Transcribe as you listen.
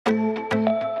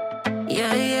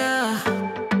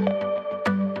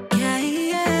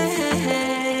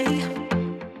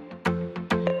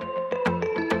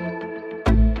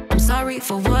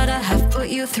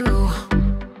you through.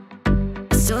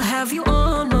 I still have you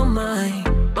on my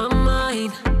mind, my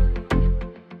mind.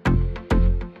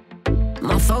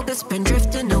 My focus been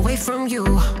drifting away from you.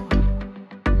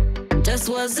 Just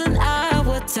wasn't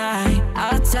our time,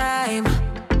 our time.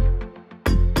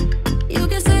 You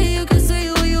can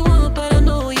say what you want, but I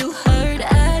know you hurt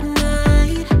at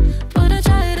night. But I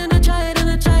tried and I tried and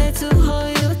I tried to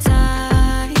hold you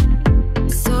tight.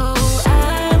 So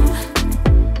I'm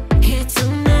here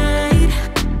tonight,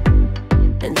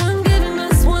 and I'm giving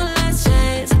us one last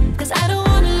chance, 'cause I don't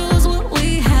wanna lose what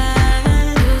we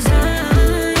had. 'Cause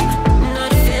I'm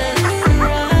not feeling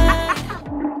right.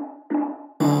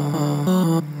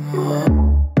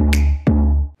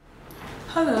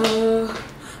 Hello,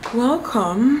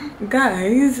 welcome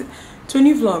guys to a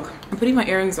new vlog. I'm putting my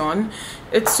earrings on.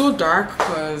 It's so dark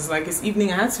because like it's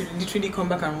evening. I had to literally come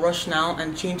back and rush now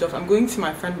and change off. I'm going to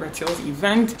my friend Bertil's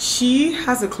event. She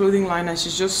has a clothing line and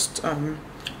she's just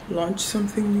launched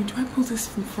something new. Do I pull this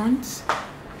from front?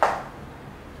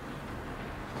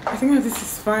 I think that this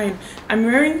is fine. I'm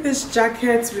wearing this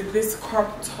jacket with this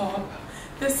crop top.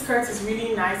 This skirt is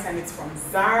really nice and it's from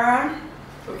Zara.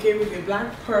 Okay, with a black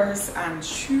purse and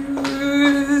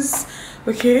shoes.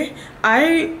 Okay,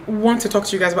 I want to talk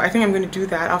to you guys, but I think I'm going to do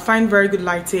that. I'll find very good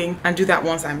lighting and do that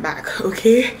once I'm back.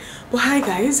 Okay, but hi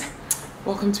guys,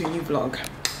 welcome to a new vlog.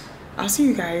 I'll see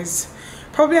you guys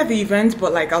probably at the event,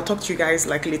 but like I'll talk to you guys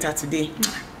like later today.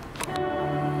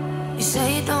 You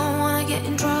say you don't wanna get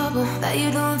in trouble, that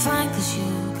you don't find 'cause you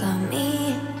got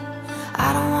me.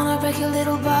 I don't wanna break your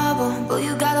little bubble, but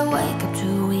you gotta wake up to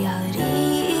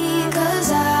reality.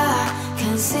 'Cause I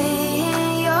can see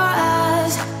in your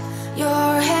eyes,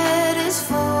 your head is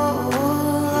full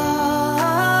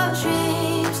of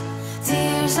dreams.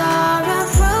 Tears are a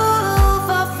proof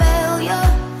of failure.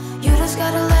 You just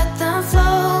gotta let them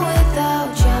flow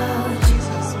without judge.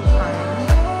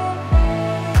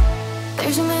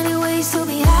 There's so many ways to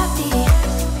be happy.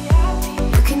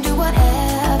 You can do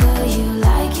whatever you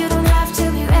like. You don't have to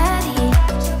be ready.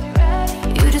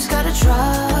 You just gotta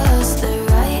trust the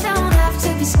right. Don't have to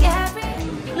be scary.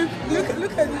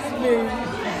 Look at this name.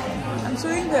 I'm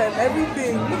showing them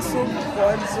everything. Looks so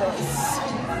gorgeous.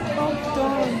 Well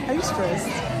done. Are you stressed?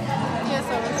 Yes,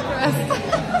 I was stressed.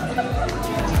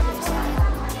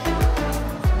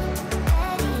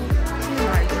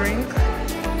 My drink,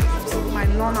 my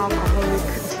non-alcoholic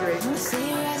drink. See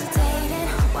you hesitating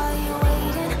while you're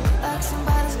waiting, like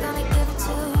somebody's gonna give it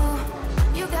to you.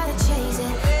 You gotta chase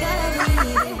it, gotta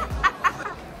believe it.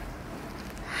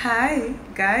 Hi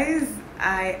guys,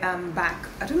 I am back.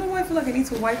 I don't know why I feel like I need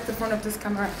to wipe the front of this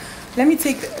camera. Let me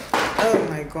take the, oh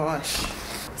my gosh.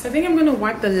 So I think I'm gonna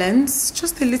wipe the lens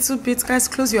just a little bit. Guys,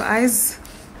 close your eyes.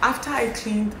 After I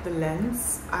cleaned the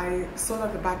lens, I saw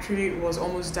that the battery was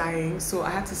almost dying, so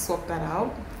I had to swap that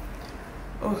out.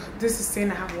 Oh, this is saying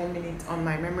I have 1 minute on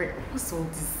my memory. What's all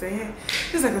this say?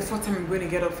 This is like the fourth time I'm going to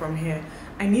get up from here.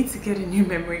 I need to get a new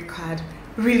memory card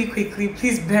really quickly.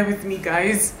 Please bear with me,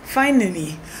 guys.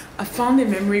 Finally, I found a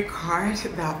memory card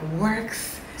that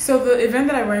works. So the event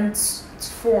that I went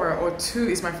for or to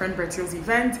is my friend Bertil's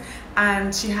event,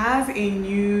 and she has a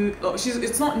new,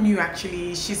 it's not new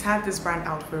actually, she's had this brand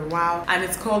out for a while and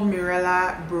it's called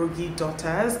Mirella Brogi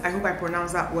Daughters. I hope I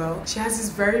pronounced that well. She has these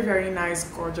very nice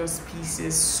gorgeous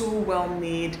pieces, so well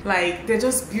made, like they're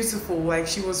just beautiful. Like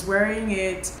she was wearing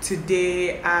it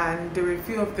today and there were a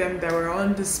few of them that were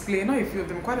on display. Not a few of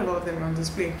them, quite a lot of them were on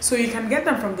display. So you can get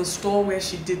them from the store where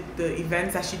she did the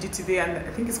events that she did today, and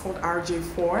I think it's called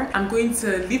RJ4. I'm going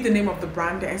to leave the name of the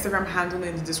brand, the Instagram handle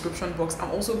in the description box.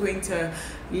 I'm also going to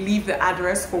leave the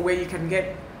address for where you can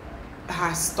get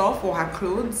her stuff or her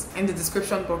clothes in the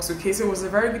description box. Okay, so it was a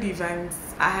very good event.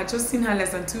 I had just seen her less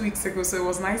than 2 weeks ago, so it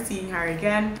was nice seeing her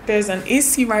again. There's an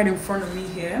AC right in front of me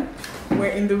here.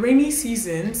 We're in the rainy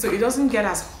season, so it doesn't get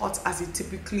as hot as it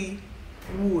typically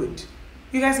would.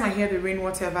 You guys might hear the rain,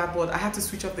 whatever, but I had to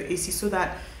switch off the AC so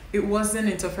that it wasn't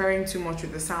interfering too much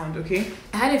with the sound. Okay,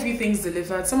 I had a few things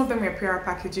delivered. Some of them were PR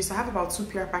packages. I have about 2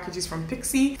 PR packages from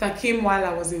Pixie that came while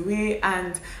I was away,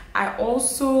 and I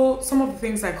also, some of the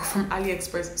things I got from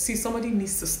Aliexpress. See, somebody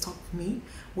needs to stop me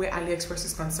where Aliexpress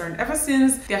is concerned. Ever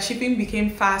since their shipping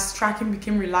became fast, tracking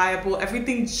became reliable,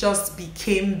 everything just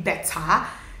became better.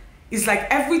 It's like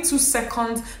every 2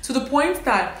 seconds, to the point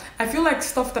that I feel like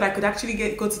stuff that I could actually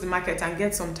go to the market and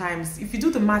get sometimes, if you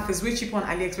do the math, is way cheaper on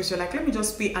AliExpress. You're like, let me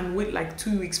just pay and wait like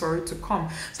 2 weeks for it to come.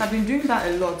 So I've been doing that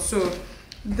a lot. So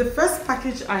the first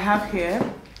package I have here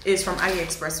is from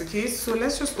AliExpress. Okay, so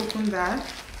let's just open that.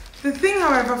 The thing,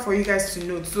 however, for you guys to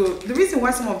note, so the reason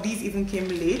why some of these even came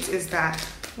late is that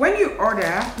when you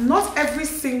order, not every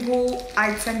single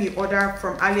item you order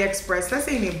from AliExpress, let's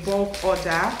say in a bulk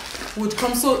order, would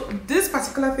come. So this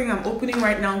particular thing I'm opening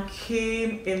right now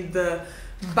came in the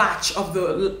batch of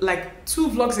the, like 2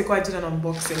 vlogs ago I did an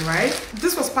unboxing, right?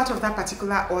 This was part of that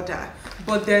particular order,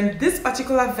 but then this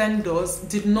particular vendors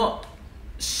did not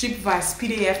ship via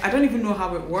Speed AF. I don't even know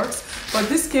how it works, but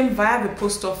this came via the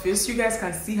post office. You guys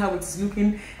can see how it's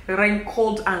looking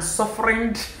wrinkled and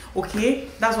suffering. Okay,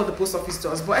 that's what the post office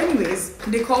does. But anyways,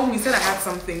 they called me, said I had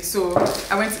something, so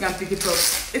I went to go and pick it up.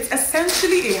 It's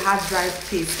essentially a hard drive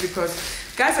case because,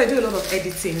 guys, I do a lot of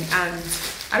editing and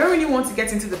I don't really want to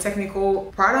get into the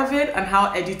technical part of it and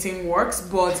how editing works,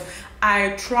 but I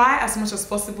try as much as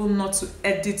possible not to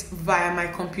edit via my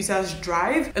computer's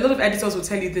drive. A lot of editors will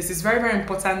tell you this. It's very, very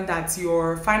important that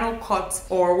your Final Cut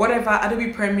or whatever,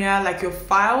 Adobe Premiere, like your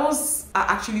files are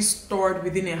actually stored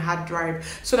within a hard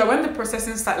drive, so that when the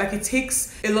processing starts, like it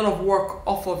takes a lot of work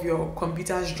off of your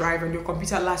computer's drive and your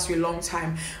computer lasts you a long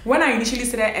time. When I initially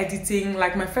started editing,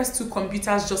 like my first 2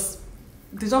 computers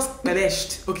they just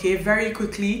perished, okay, very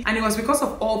quickly, and it was because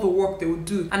of all the work they would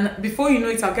do. And before you know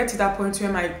it, I'll get to that point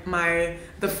where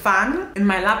the fan in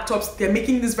my laptops, they're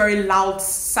making this very loud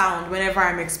sound whenever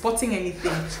I'm exporting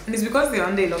anything, and it's because they're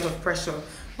under a lot of pressure.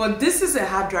 But this is a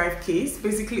hard drive case.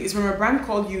 Basically, it's from a brand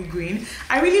called Ugreen.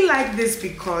 I really like this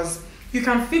because you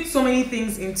can fit so many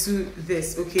things into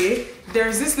this, okay?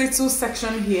 There's this little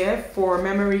section here for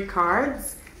memory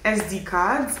cards, SD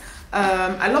cards.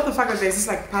 I love the fact that there's this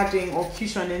like padding or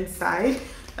cushion inside,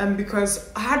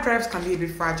 because hard drives can be a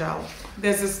bit fragile.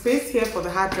 There's a space here for the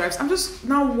hard drives. I'm just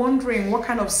now wondering what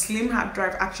kind of slim hard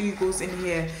drive actually goes in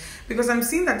here, because I'm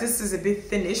seeing that this is a bit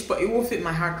thinnish, but it will fit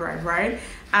my hard drive, right?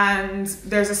 And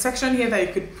there's a section here that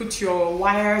you could put your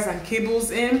wires and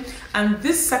cables in, and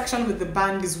this section with the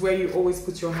band is where you always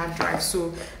put your hard drive.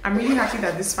 So I'm really happy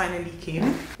that this finally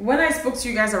came. When I spoke to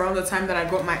you guys around the time that I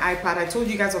got my iPad, I told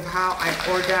you guys of how I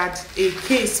ordered a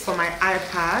case for my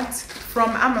iPad from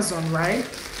Amazon, right?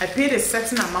 I paid a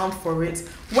certain amount for it.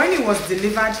 When it was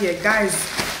delivered here, guys,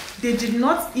 they did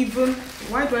not even,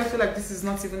 why do I feel like this is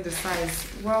not even the size?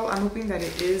 Well, I'm hoping that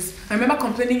it is. I remember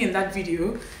complaining in that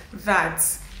video that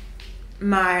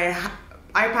my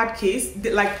iPad case,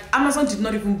 like Amazon did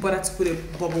not even bother to put a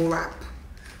bubble wrap,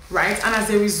 right? And as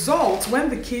a result, when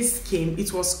the case came,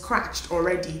 it was scratched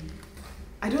already.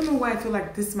 I don't know why I feel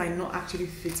like this might not actually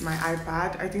fit my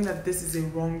iPad. I think that this is a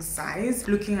wrong size.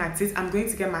 Looking at it, I'm going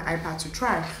to get my iPad to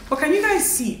try. But can you guys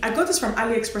see? I got this from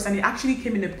AliExpress and it actually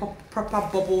came in a proper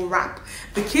bubble wrap.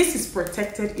 The case is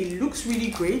protected. It looks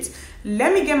really great.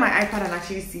 Let me get my iPad and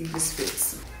actually see if this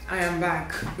fits. I am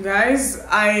back. Guys,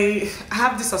 I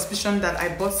have the suspicion that I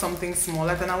bought something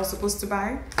smaller than I was supposed to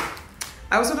buy.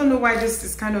 I also don't know why this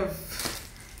is kind of,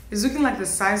 it's looking like the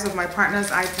size of my partner's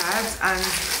iPad,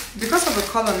 and because of the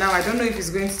color now, I don't know if he's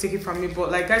going to take it from me, but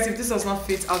like guys, if this does not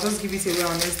fit, I'll just give it away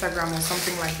on Instagram or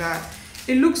something like that.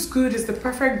 It looks good. It's the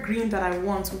perfect green that I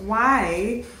want.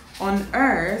 Why on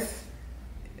earth?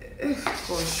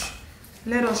 Gosh,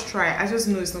 let us try. I just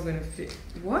know it's not going to fit.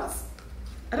 What?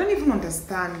 I don't even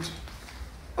understand.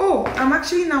 Oh, I'm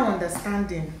actually now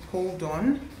understanding. Hold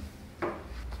on.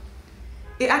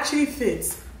 It actually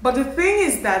fits. But the thing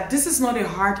is that this is not a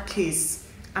hard case.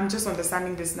 I'm just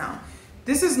understanding this now.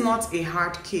 This is not a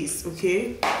hard case,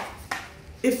 okay?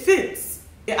 It fits.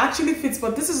 It actually fits,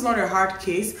 but this is not a hard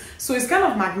case. So it's kind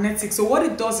of magnetic. So what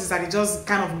it does is that it just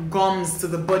kind of gums to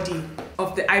the body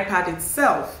of the iPad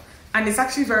itself. And it's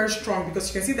actually very strong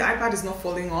because you can see the iPad is not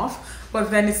falling off, but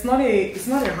then it's not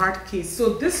a hard case.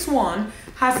 So this one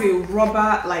has a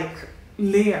rubber like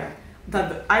layer that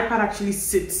the iPad actually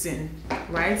sits in,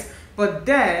 right? But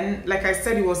then, like I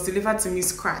said, it was delivered to me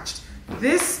scratched.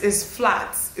 This is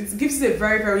flat. It gives it a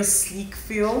very, very sleek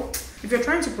feel. If you're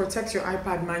trying to protect your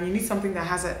iPad, man, you need something that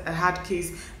has a hard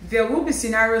case. There will be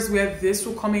scenarios where this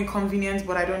will come inconvenient,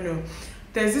 but I don't know.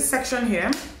 There's this section here.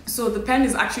 So the pen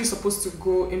is actually supposed to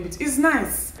go in between. It's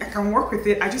nice. I can work with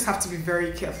it. I just have to be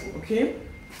very careful, okay?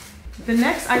 The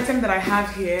next item that I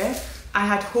have here, I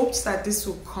had hoped that this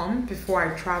would come before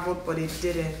I traveled, but it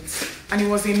didn't. And it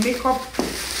was a makeup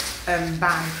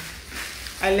bag.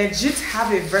 I legit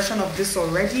have a version of this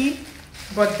already,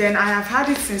 but then I have had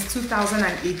it since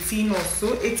 2018 or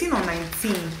so, 18 or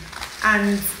 19,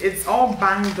 and it's all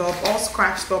banged up, all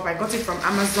scratched up. I got it from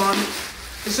Amazon.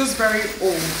 It's just very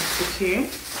old, okay?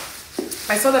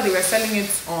 I saw that they were selling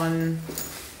it on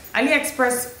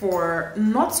AliExpress for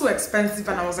not too expensive,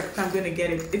 and I was like, I'm gonna get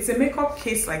it. It's a makeup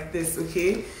case like this,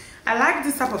 okay? I like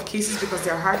this type of cases because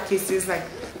they're hard cases, like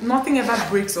nothing ever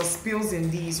breaks or spills in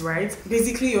these, right?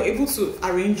 Basically, you're able to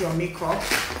arrange your makeup,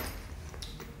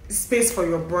 space for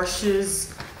your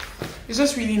brushes, It's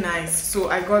just really nice. So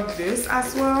I got this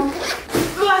as well.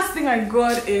 The last thing I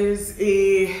got is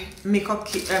a makeup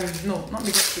case. No, not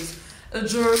makeup case. A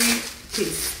jewelry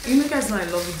case. You guys know I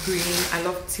love green. I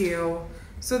love teal.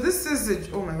 So this is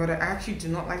a, oh my god, I actually do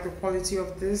not like the quality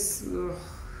of this. Ugh.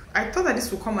 I thought that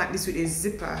this would come at least with a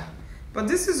zipper. But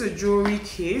this is a jewelry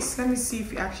case. Let me see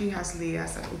if it actually has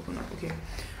layers that open up. Okay.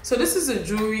 So this is a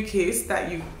jewelry case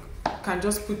that you can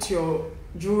just put your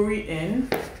jewelry in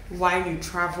while you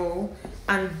travel.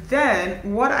 And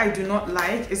then what I do not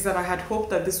like is that I had hoped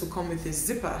that this would come with a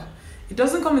zipper. It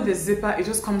doesn't come with a zipper, it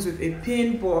just comes with a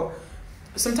pin. But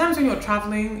sometimes when you're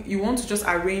traveling, you want to just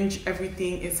arrange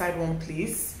everything inside one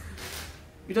place.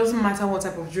 It doesn't matter what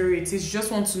type of jewelry it is, you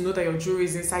just want to know that your jewelry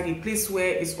is inside a place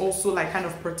where it's also like kind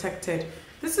of protected.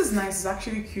 This is nice, it's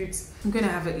actually cute. I'm gonna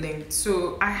have it linked.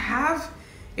 So I have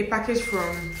a package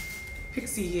from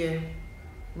Pixie here,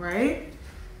 right?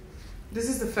 This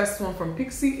is the first one from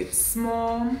Pixie. It's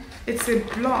small. It's a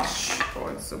blush. Oh,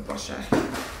 it's a blusher.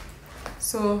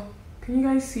 So can you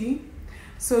guys see?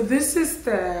 So this is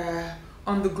the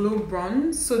On the Glow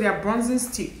bronze. So they are bronzing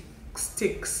sticks.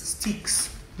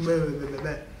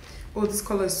 Oh, this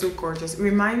color is so gorgeous. It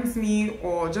reminds me,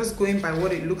 or just going by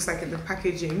what it looks like in the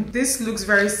packaging, this looks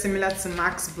very similar to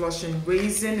MAC's blush in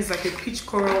Raisin. It's like a peach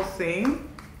coral thing.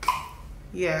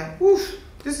 Yeah. Oof.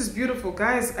 This is beautiful,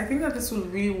 guys. I think that this will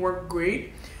really work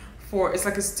great for, it's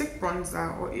like a stick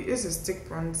bronzer, or it is a stick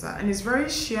bronzer, and it's very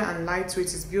sheer and lightweight.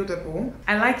 It's buildable.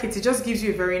 I like it. It just gives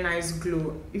you a very nice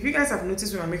glow. If you guys have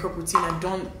noticed with my makeup routine, I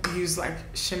don't use like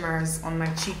shimmers on my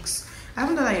cheeks. I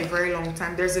haven't done that in a very long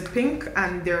time. There's a pink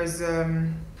and there's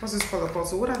what's this color called?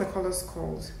 So what are the colors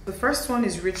called? The first one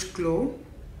is Rich Glow.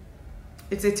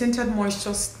 It's a tinted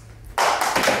moisture.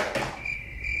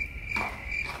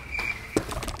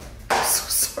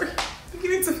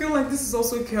 To feel like this is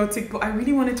also chaotic, but I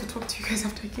really wanted to talk to you guys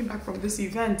after I came back from this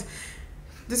event.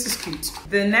 This is cute.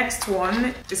 The next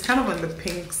one is kind of on the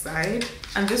pink side,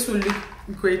 and this will look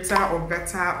greater or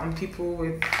better on people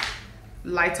with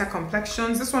lighter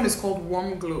complexions. This one is called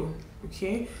Warm Glow.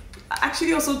 Okay,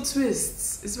 actually also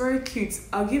twists. It's very cute.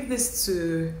 I'll give this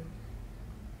to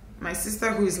my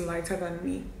sister who is lighter than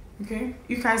me. Okay,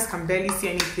 you guys can barely see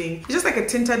anything. It's just like a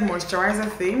tinted moisturizer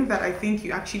thing that I think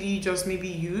you actually just maybe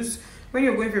use when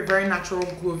you're going for a very natural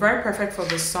glow. Very perfect for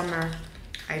the summer,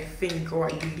 I think, or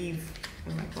I believe.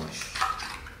 Oh my gosh.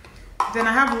 Then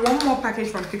I have one more package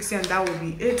from Pixie, and that will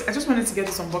be it. I just wanted to get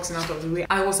this unboxing out of the way.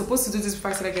 I was supposed to do this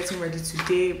before I started getting ready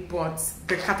today, but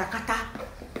the katakata,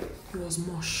 it was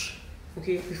mush.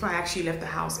 Okay, before I actually left the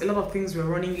house, a lot of things were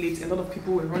running late. A lot of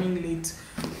people were running late.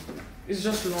 It's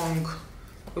just long.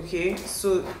 Okay,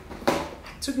 so it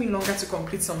took me longer to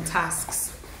complete some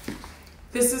tasks.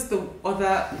 This is the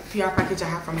other PR package I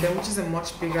have from them, which is a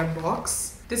much bigger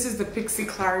box. This is the Pixie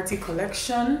Clarity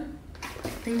collection.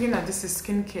 Thinking that this is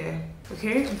skincare.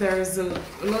 Okay, there's a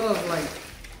lot of like,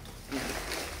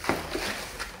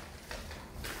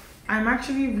 I'm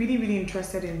actually really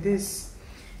interested in this.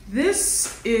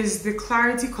 This is the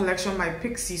Clarity collection by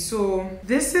Pixie. So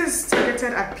this is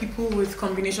targeted at people with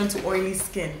combination to oily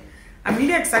skin. I'm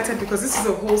really excited because this is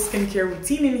a whole skincare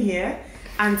routine in here,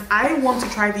 and I want to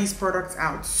try these products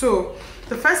out. So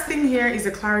the first thing here is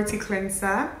a Clarity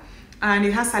cleanser, and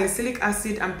it has salicylic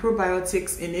acid and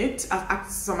probiotics in it,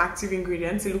 some active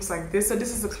ingredients. It looks like this. So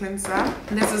this is a cleanser.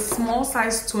 And there's a small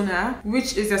size toner,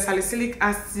 which is a salicylic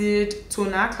acid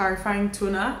toner, clarifying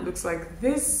toner. Looks like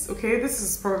this. Okay, this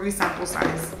is probably sample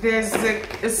size. There's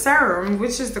a serum,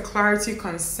 which is the Clarity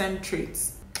concentrate.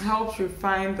 Helps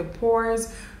refine the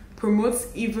pores, promotes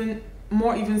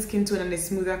more even skin tone and a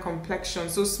smoother complexion.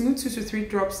 So smooth 2 to 3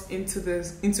 drops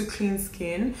into clean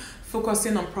skin,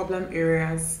 focusing on problem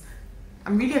areas.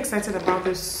 I'm really excited about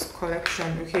this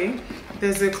collection. Okay,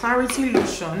 there's a Clarity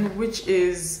lotion, which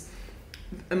is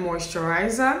a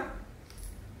moisturizer.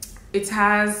 It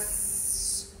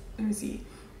has, let me see,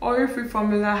 oil-free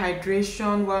formula,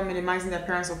 hydration while minimizing the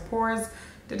appearance of pores.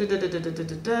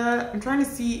 I'm trying to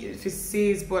see if it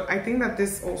says, but I think that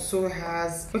this also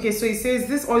has, okay, so it says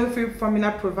this oil-free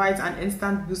formula provides an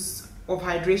instant boost of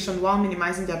hydration while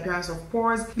minimizing the appearance of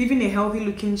pores, leaving a healthy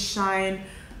looking shine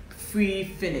free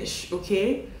finish.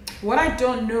 Okay, what I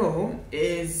don't know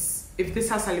is if this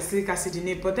has salicylic acid in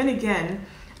it, but then again,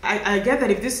 I get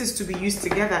that if this is to be used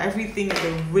together, everything in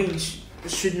the range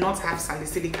should not have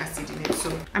salicylic acid in it.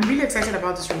 So I'm really excited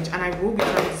about this range, and I will be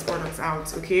trying these products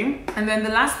out. Okay, and then the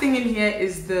last thing in here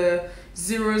is the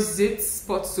Zero Zit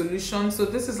Spot Solution. So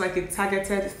this is like a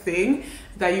targeted thing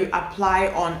that you apply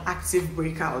on active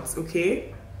breakouts.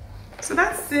 Okay, So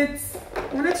that's it.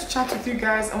 I wanted to chat with you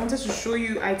guys. I wanted to show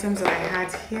you items that I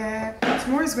had here.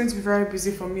 Tomorrow is going to be very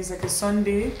busy for me. It's like a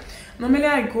Sunday. Normally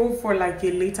I go for like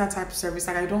a later type service.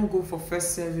 Like I don't go for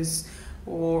first service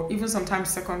or even sometimes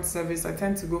second service. I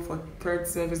tend to go for third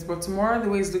service. But tomorrow, the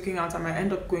way it's looking out, I might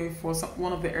end up going for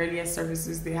one of the earliest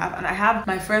services they have. And I have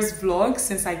my first vlog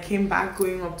since I came back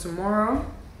going up tomorrow.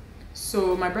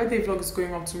 So my birthday vlog is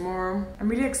going up tomorrow. I'm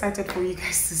really excited for you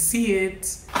guys to see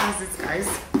it. That's it, guys.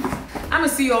 I'm gonna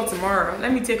see you all tomorrow.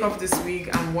 Let me take off this wig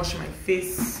and wash my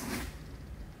face.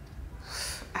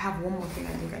 I have one more thing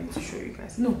I think I need to show you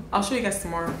guys. No, I'll show you guys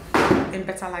tomorrow in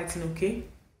better lighting, okay?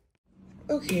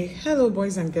 Okay, hello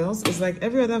boys and girls. It's like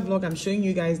every other vlog, I'm showing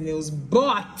you guys nails,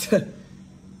 but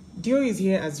Dior is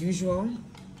here as usual.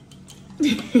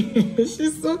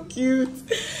 She's so cute.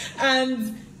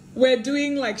 And we're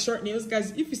doing like short nails,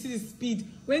 guys. If you see the speed,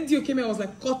 when Dior came in, I was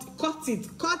like, cut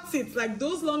it. Like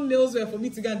those long nails were for me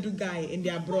to go and do guy in the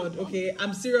abroad. Okay,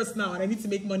 I'm serious now and I need to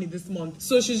make money this month.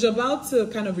 So she's about to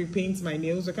kind of repaint my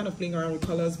nails. We're kind of playing around with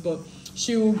colors, but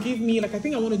she will give me, like, I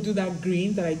think I want to do that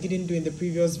green that I didn't do in the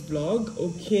previous vlog.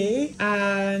 Okay,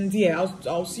 and yeah,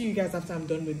 I'll see you guys after I'm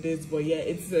done with this. But yeah,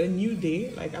 it's a new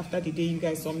day, like after the day you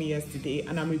guys saw me yesterday,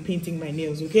 and I'm repainting my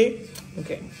nails. Okay,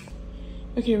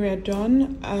 we're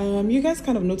done. You guys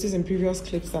kind of noticed in previous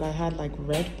clips that I had like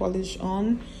red polish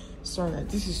on. Sorry,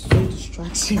 this is so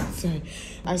distracting. Sorry,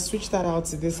 I switched that out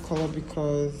to this color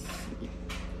because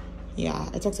yeah,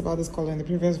 I talked about this color in the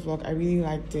previous vlog. I really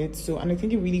liked it, so, and I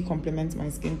think it really complements my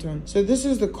skin tone. So this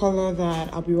is the color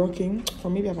that I'll be rocking for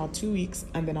maybe about 2 weeks,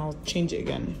 and then I'll change it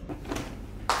again.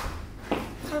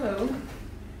 Hello,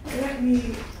 let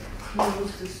me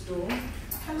close this door.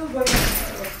 Hello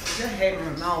guys. Your hair in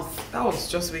my mouth. That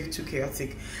was just way too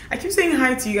chaotic. I keep saying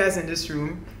hi to you guys in this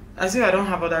room as if I don't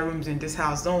have other rooms in this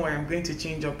house. Don't worry, I'm going to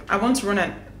change up. I want to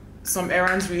run some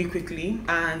errands really quickly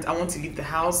and I want to leave the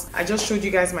house. I just showed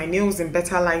you guys my nails in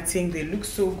better lighting. They look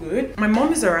so good. My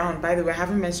mom is around, by the way. I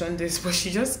haven't mentioned this, but she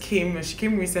just came. She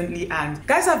came recently, and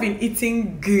guys, have been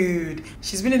eating good.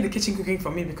 She's been in the kitchen cooking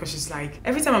for me because she's like,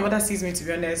 every time my mother sees me, to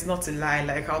be honest, not to lie,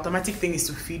 like her automatic thing is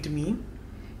to feed me.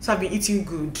 So I've been eating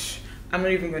good. I'm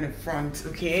not even going to front,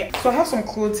 okay? So I have some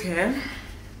clothes here.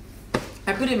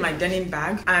 I put in my denim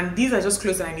bag, and these are just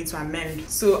clothes that I need to amend.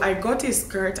 So I got a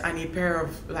skirt and a pair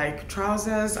of like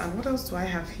trousers, and what else do I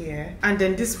have here? And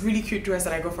then this really cute dress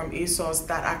that I got from ASOS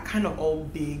that are kind of all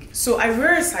big. So I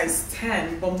wear a size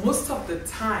 10, but most of the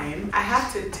time I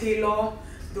have to tailor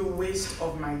the waist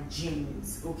of my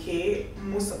jeans, okay?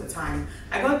 Most of the time.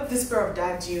 I got this pair of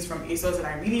dad jeans from ASOS that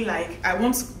I really like. I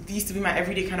want these to be my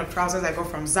everyday kind of trousers. I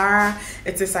got from Zara.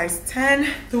 It's a size 10.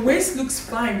 The waist looks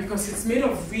fine because it's made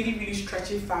of really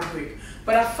stretchy fabric.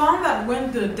 But I found that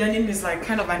when the denim is like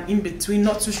kind of an in-between,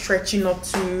 not too stretchy, not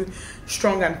too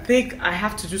strong and thick, I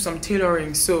have to do some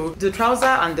tailoring. So the trouser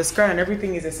and the skirt and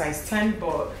everything is a size 10,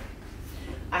 but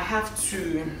I have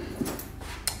to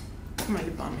put my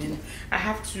lip balm in. I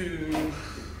have to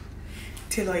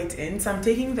tailor it in. So I'm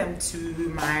taking them to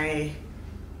my...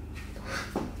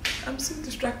 I'm so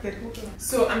distracted. Hold on.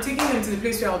 So I'm taking them to the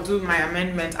place where I'll do my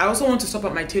amendment. I also want to stop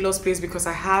at my tailor's place because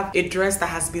I have a dress that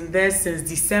has been there since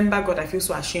December. God, I feel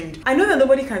so ashamed. I know that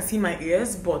nobody can see my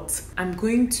ears, but I'm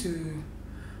going to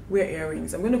wear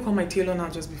earrings. I'm going to call my tailor now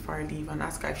just before I leave and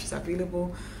ask her if she's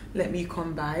available. Let me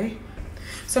come by.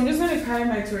 So I'm just going to carry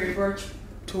my Tory Burch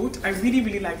tote. I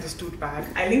really like this tote bag.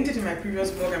 I linked it in my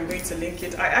previous vlog. I'm going to link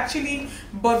it. I actually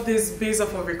bought this based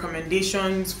off of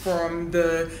recommendations from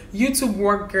the YouTube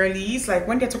work girlies, like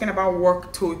when they're talking about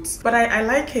work totes. But I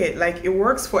like it. Like, it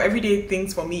works for everyday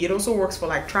things for me. It also works for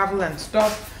like travel and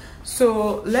stuff.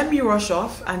 So let me rush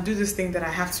off and do this thing that I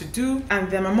have to do. And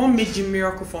then my mom made Gym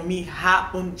Miracle for me, her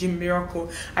own Gym Miracle.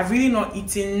 I've really not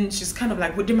eaten. She's kind of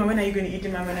like, well, Dimma, when are you going to eat?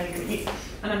 Dimma, when are you going to eat?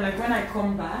 And I'm like, when I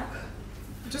come back,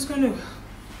 I'm just going to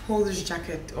hold this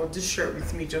jacket or this shirt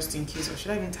with me just in case, or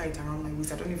should I even tie it around my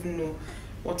waist? I don't even know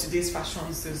what today's fashion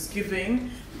is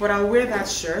giving, but I'll wear that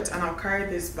shirt and I'll carry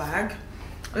this bag.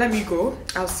 Let me go.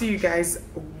 I'll see you guys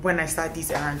when I start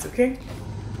these errands, okay?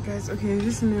 Guys, okay,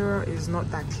 this mirror is not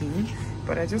that clean,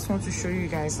 but I just want to show you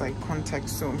guys like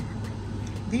context. So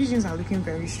these jeans are looking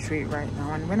very straight right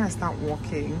now, and when I start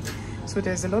walking, so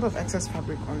there's a lot of excess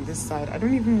fabric on this side. I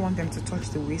don't even want them to touch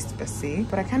the waist per se,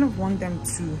 but I kind of want them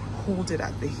to hold it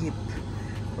at the hip,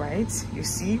 right? You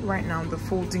see, right now the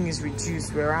folding is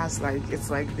reduced, whereas like it's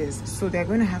like this. So they're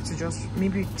going to have to just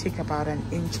maybe take about an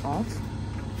inch off.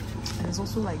 And it's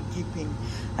also like gaping.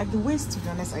 Like the waist, to be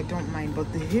honest, I don't mind,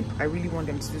 but the hip, I really want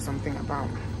them to do something about.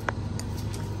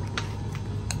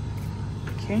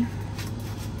 Okay,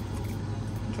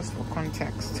 just for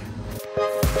context.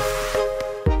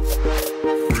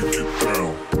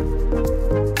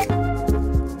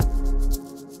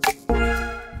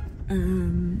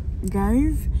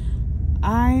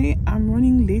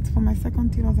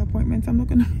 appointment. I'm not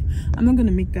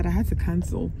gonna make that. I had to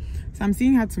cancel. So I'm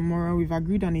seeing her tomorrow. We've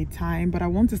agreed on a time, but I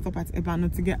want to stop at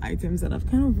Ebano to get items that I've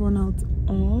kind of run out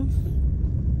of.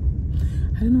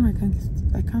 I don't know,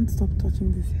 I can't stop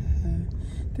touching this hair.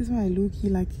 This is why I low-key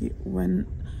like it when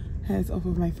hair is off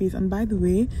of my face. And by the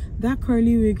way, that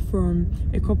curly wig from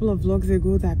a couple of vlogs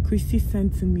ago that Chrissy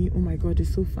sent to me, oh my god,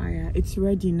 it's so fire. It's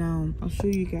ready now. I'll show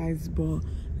you guys, but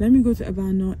let me go to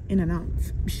Ebano, in and out.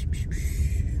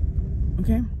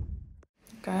 Okay?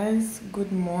 Guys,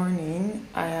 good morning.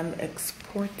 I am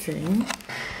exporting,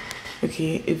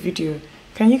 okay, a video.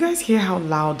 Can you guys hear how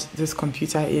loud this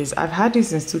computer is? I've had this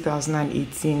since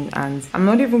 2018 and I'm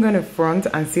not even going to front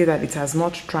and say that it has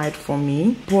not tried for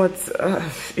me, but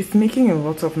it's making a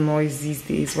lot of noise these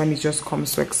days when it just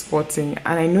comes to exporting,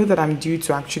 and I know that I'm due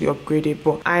to actually upgrade it,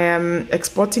 but I am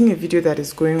exporting a video that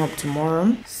is going up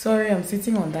tomorrow. Sorry, I'm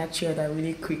sitting on that chair that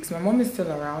really creaks. My mom is still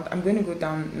around. I'm going to go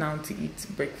down now to eat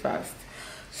breakfast.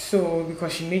 So,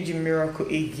 because she made a miracle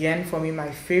again for me,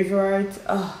 my favorite.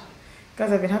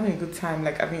 Guys, I've been having a good time.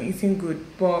 Like, I've been eating good.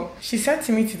 But she said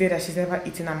to me today that she's never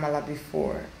eaten amala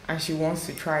before and she wants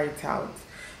to try it out.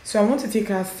 So I want to take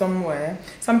her somewhere.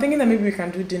 So I'm thinking that maybe we can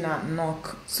do dinner at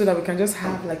Knock so that we can just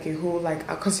have like a whole, like,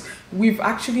 because we've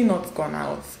actually not gone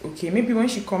out. Okay, maybe when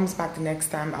she comes back the next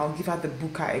time, I'll give her the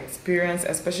buka experience,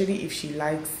 especially if she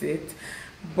likes it.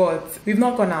 But we've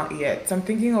not gone out yet, so I'm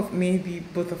thinking of maybe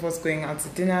both of us going out to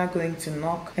dinner, going to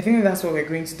Knock. I think that's what we're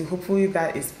going to do. Hopefully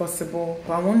that is possible,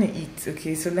 but I want to eat.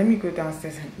 Okay, so let me go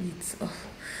downstairs and eat.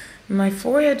 My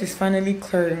forehead is finally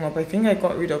clearing up. I think I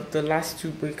got rid of the last 2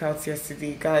 breakouts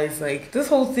yesterday. Guys, like, this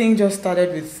whole thing just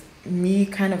started with me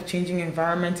kind of changing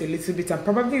environment a little bit and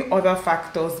probably other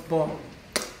factors, but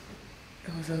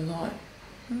it was a lot.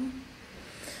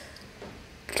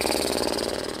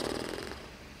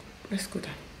 Let's go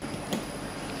down.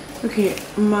 Okay,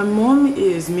 my mom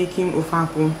is making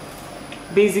ofanku.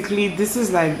 Basically, this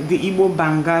is like the Igbo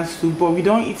banga soup, but we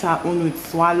don't eat our own with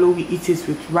swallow. We eat it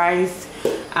with rice.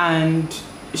 And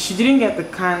she didn't get the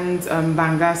canned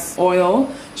bangas oil.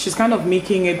 She's kind of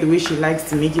making it the way she likes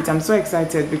to make it. I'm so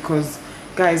excited because,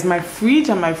 guys, my fridge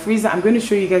and my freezer, I'm going to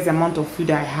show you guys the amount of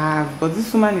food I have, but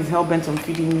this woman is hell-bent on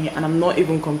feeding me and I'm not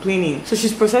even complaining. So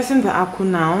she's processing the aku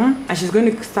now and she's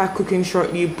going to start cooking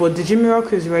shortly, but the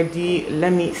miracle is ready.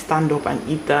 Let me stand up and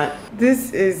eat that.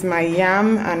 This is my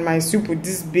yam and my soup with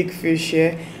this big fish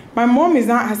here. My mom is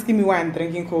now asking me why I'm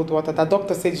drinking cold water. The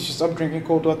doctor said you should stop drinking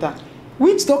cold water.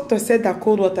 Which doctor said that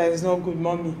cold water is not good,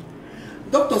 mommy?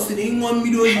 Doctor said in 1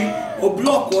 million or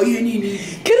block or any.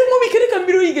 Can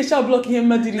you get block here,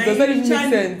 Madrid? Does that even make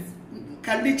sense?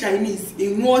 Can be Chinese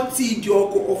in what tea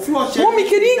or flush? Mommy,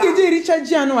 can you get Richard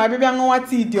Giano? I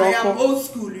am old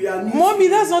school. Mommy,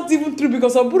 that's not even true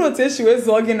because Oburo says she was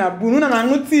zogging a boon and I'm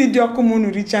not tea Dioko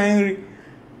Rich Henry.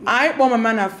 I bought my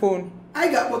man a phone. I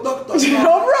got a doctor.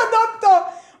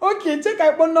 Doctor. Okay, check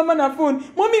I bought no man a phone.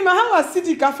 Mommy, my how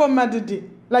acidic for Madidi.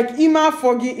 Like Ima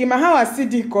foggy, Ima how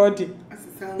acidic or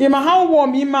Ima how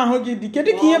warm Ima hoggy.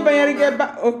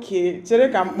 Okay,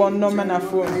 check I bought no man a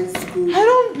phone. I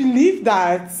don't believe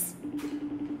that.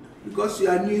 Because you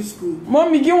are new school.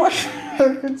 Mommy, give what?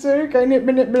 Sorry, can you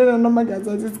minute better than normal guys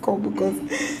as it's called because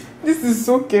this is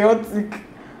so chaotic.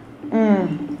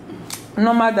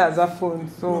 Normal does a phone,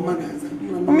 so.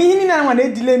 Me na one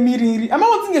delay me. I'm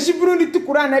not thinking she put it to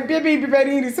Quran. I baby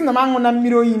very recent. I'm on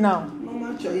mirror now.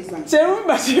 Normal choice.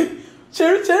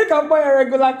 Cherry can buy a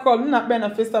regular call. Not being a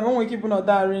FaceTime. I'm keep on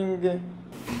that ring.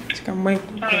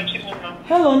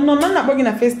 Hello, no, man, not working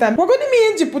a FaceTime. What do you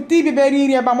mean? You put TV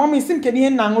very about mommy sim can you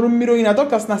hang on mirror in a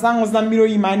doctor's nasangos na mirror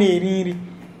in my name.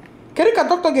 Kerika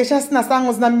doctor geshas na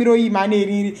sangos na miro I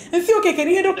maneri. And see okay,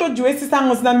 keri doctor Joyce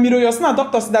sangos na miro yos na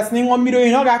doctors that's name one miro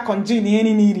in oga conjin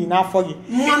any niri na fogi.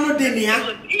 Mano de ya.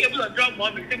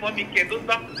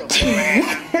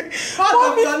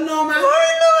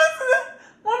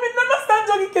 Mommy, never stand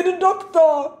jogging ke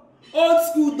doctor. Old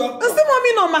school doctor. Say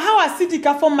mommy no ma how acidic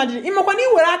a form mad.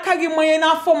 Imakwani were aka gi moye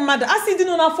na form mad. Acid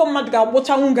no na form mad ga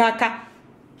bocha unga aka.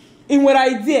 In where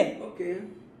idea. Okay.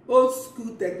 Old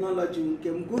school technology.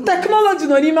 Technology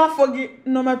no need ma forget.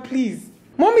 No, please.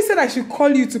 Mommy said I should call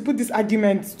you to put this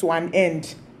argument to an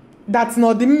end. That's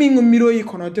not the mingu miro you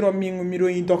conodro mingu miro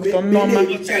in doctor. No, ma. Cold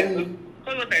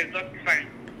water is not fine.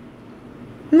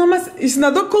 No, it's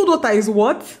not the cold water is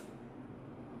what?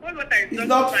 Cold water is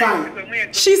not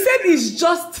fine. She said it's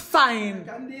just fine.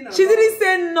 She didn't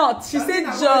say not. She said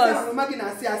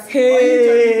just.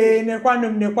 Hey,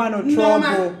 nekwano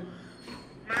trouble.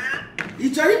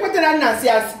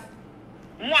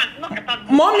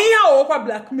 Mommy, how over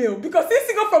blackmail because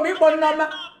this go from me for number.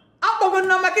 Up over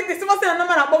number, get this was a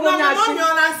number.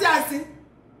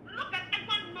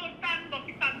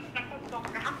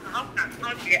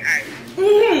 not the eyes.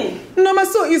 No, but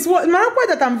so it's what Marapoi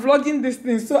that I'm vlogging this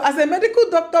thing. So as a medical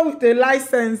doctor with a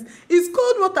license, is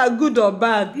cold water good or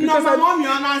bad? No, my mom,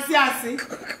 you're not see.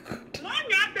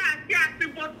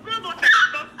 But cold water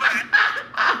is not bad.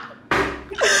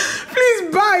 Please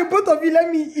buy both of you. Let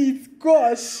me eat.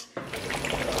 Gosh,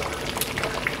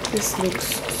 this looks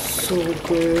so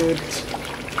good.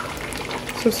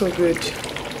 So good.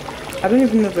 I don't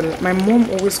even know my mom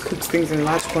always cooks things in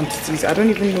large quantities. I don't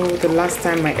even know the last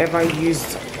time I ever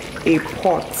used a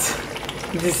pot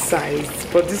this size,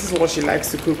 but this is what she likes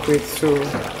to cook with. So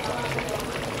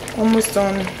almost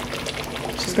done.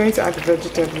 She's going to add the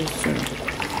vegetables soon.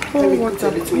 Oh,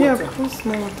 water. Yeah, put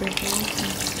small water.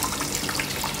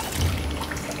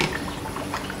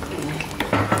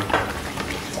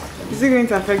 Is it going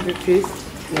to affect the taste?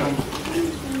 No,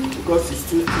 because it's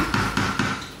too thick.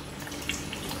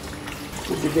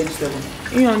 The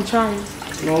vegetable. You on chow?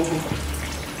 No.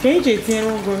 Can you just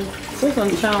tell me? So it's on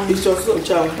chow. It's just on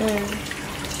chow. Yeah.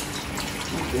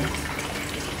 Okay.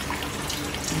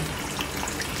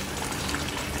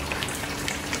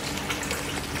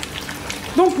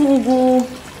 Don't put ugu.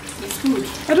 It's good.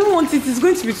 I don't want it. It's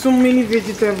going to be so many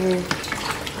vegetables.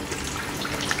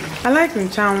 I like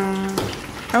chow.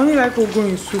 I only like ugu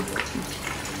in soup.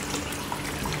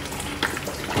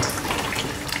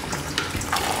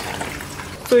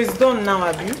 So it's done now,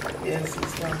 have you? Yes,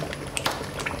 it's done.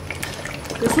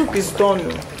 The soup is done.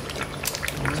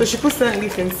 So she puts that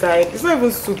leaf inside. It's not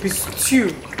even soup, it's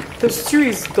stew. The stew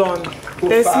is done.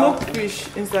 There's smoked fish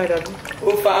inside of it.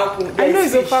 Ofaku. I know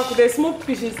it's ofaku. There's smoked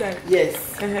fish inside. Yes.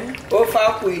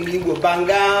 Ofaku in Igbo.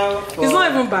 Banga. It's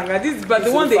not even banga. But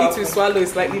the one they eat with swallow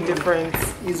is slightly different.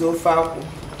 It's ofaku.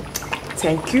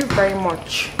 Thank you very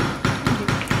much.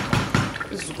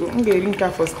 This is good. I'm getting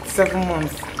that for 7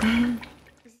 months.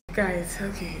 Guys,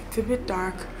 okay, it's a bit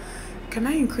dark. Can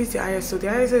I increase the ISO? The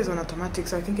ISO is on automatic,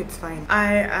 so I think it's fine.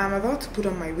 I am about to put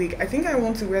on my wig. I think I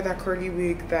want to wear that curly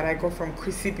wig that I got from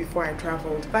Chrissy before I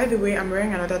traveled. By the way, I'm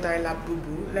wearing another Dior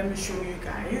boo-boo. Let me show you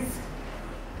guys.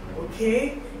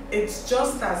 Okay, it's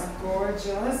just as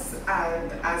gorgeous and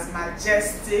as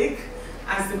majestic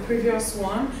as the previous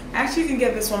one. I actually didn't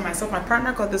get this one myself. My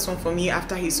partner got this one for me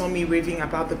after he saw me raving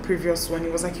about the previous one. He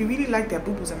was like, you really like their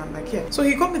boo-boos? And I'm like, yeah. So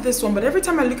he got me this one, but every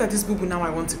time I look at this boo-boo now, I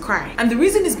want to cry. And the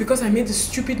reason is because I made the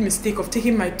stupid mistake of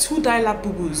taking my 2 Dior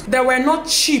boo-boos that were not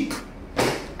cheap.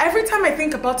 Every time I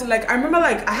think about it, like I remember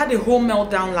like I had a whole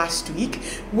meltdown last week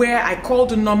where I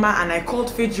called Umeh and I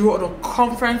called Riviera on a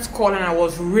conference call and I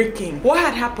was raking. What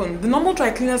had happened? The normal dry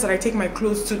cleaners that I take my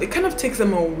clothes to, it kind of takes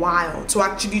them a while to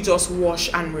actually just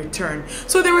wash and return.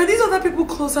 So there were these other people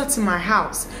closer to my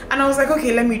house and I was like,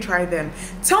 okay, let me try them.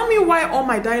 Tell me why all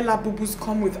my Dior boo-boos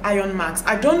come with iron marks.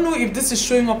 I don't know if this is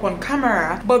showing up on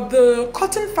camera, but the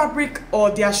cotton fabric or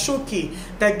the ashoke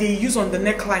that they use on the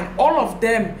neckline, all of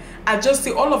them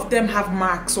all of them have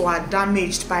marks or are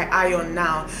damaged by iron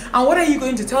now. And what are you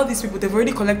going to tell these people? They've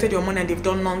already collected your money and they've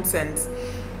done nonsense.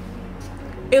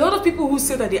 A lot of people who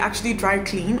say that they actually dry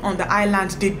clean on the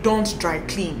island, they don't dry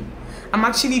clean. I'm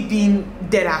actually being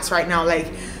dead ass right now. Like,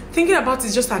 thinking about it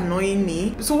is just annoying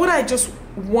me. So what I just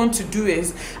want to do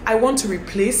is I want to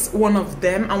replace one of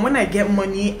them, and when I get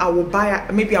money I will buy,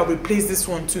 maybe I'll replace this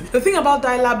one too. The thing about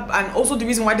Dior, and also the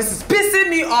reason why this is pissing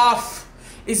me off,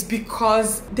 is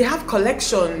because they have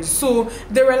collections. So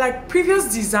there were like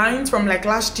previous designs from like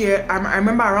last year. I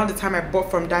remember around the time I bought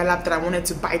from Dior that I wanted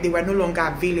to buy, they were no longer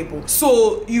available.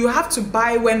 So you have to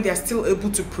buy when they're still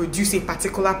able to produce a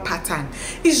particular pattern.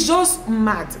 It's just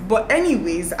mad. But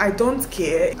anyways, I don't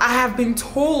care. I have been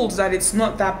told that it's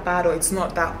not that bad or it's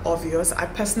not that obvious. I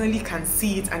personally can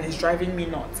see it and it's driving me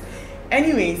nuts.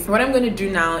 Anyways, what I'm gonna do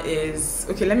now is,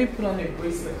 okay, let me put on a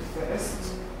bracelet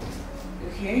first.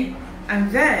 Okay.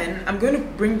 And then I'm going to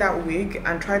bring that wig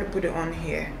and try to put it on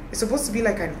here. It's supposed to be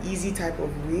like an easy type of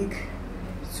wig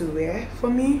to wear for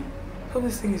me. Hope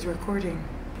this thing is recording.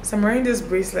 So I'm wearing this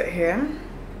bracelet here.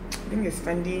 I think it's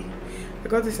Fendi. I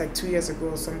got this like 2 years ago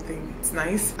or something. It's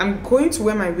nice. I'm going to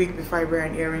wear my wig before I wear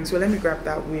an earring, so let me grab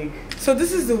that wig. So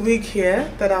this is the wig here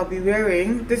that I'll be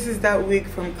wearing. This is that wig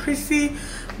from Chrissy.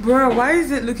 Bruh, why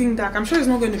is it looking dark? I'm sure it's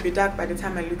not going to be dark by the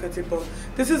time I look at it, but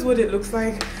this is what it looks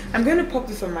like. I'm going to pop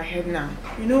this on my head now.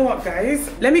 You know what, guys?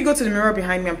 Let me go to the mirror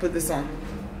behind me and put this on.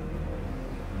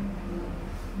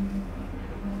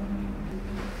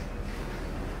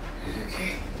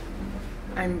 Okay,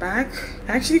 I'm back.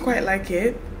 I actually quite like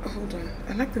it. Hold on,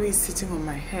 I like the way it's sitting on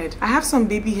my head. I have some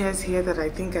baby hairs here that I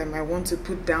think I might want to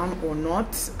put down or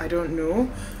not. I don't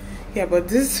know. Yeah, but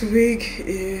this wig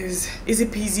is easy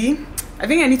peasy. I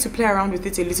think I need to play around with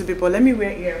it a little bit, but let me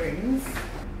wear earrings.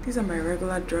 These are my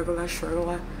regular,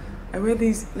 I wear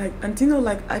these like, and you know,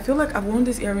 like I feel like I've worn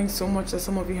these earrings so much that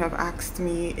some of you have asked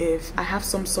me if I have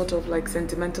some sort of like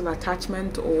sentimental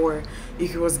attachment or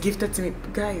if it was gifted to me.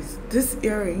 Guys, this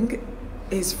earring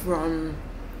is from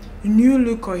New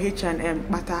Look or H&M,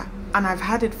 and I've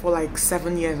had it for like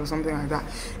 7 years or something like that.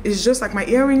 It's just like my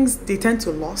earrings, they tend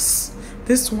to lose.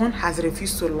 This one has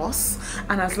refused to lose,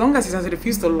 and as long as it has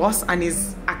refused to lose and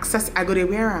is access, I gotta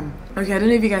wear them. Okay, I don't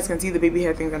know if you guys can see the baby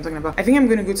hair things I'm talking about. I think I'm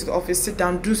gonna go to the office, sit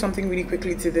down, do something really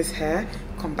quickly to this hair,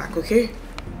 come back, okay?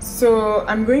 So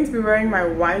I'm going to be wearing my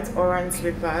white orange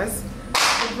slippers.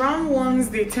 The brown ones,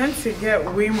 they tend to get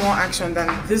way more action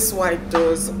than this white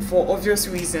does for obvious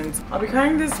reasons. I'll be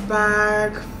carrying this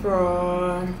bag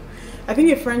from, I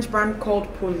think, a French brand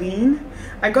called Pauline.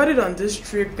 I got it on this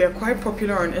trip. They're quite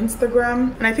popular on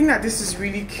Instagram, and I think that this is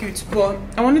really cute. But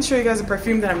I want to show you guys a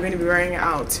perfume that I'm going to be wearing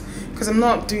out because I'm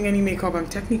not doing any makeup. I'm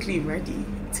technically ready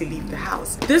to leave the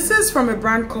house. This is from a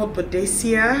brand called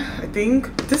Bodysia, I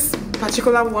think. This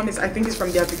particular one is, I think, is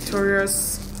from their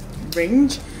Victorious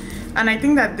range. And I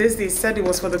think that this, they said it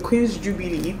was for the Queen's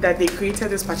Jubilee that they created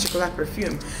this particular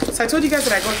perfume. So I told you guys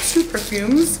that I got 2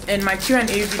 perfumes in my Q&A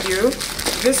video.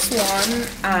 This one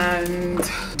and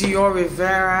Dior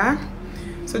Riviera.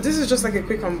 So this is just like a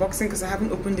quick unboxing because I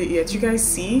haven't opened it yet. You guys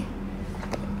see?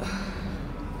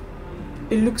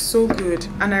 It looks so good,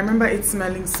 and I remember it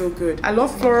smelling so good. I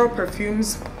love floral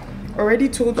perfumes. Already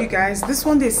told you guys, this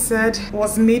one they said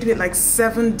was made with like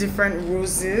 7 different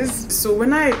roses. So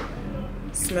when I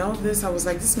smelled this, I was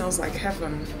like, this smells like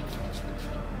heaven.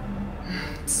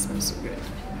 It smells so good.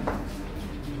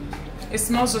 It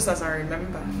smells just as I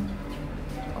remember.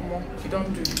 You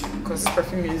don't do, because this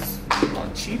perfume is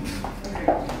not cheap.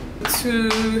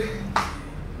 To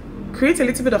create a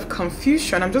little bit of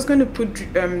confusion, I'm just going to put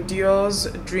Dior's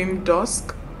Dream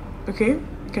Dusk. Okay,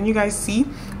 can you guys see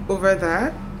over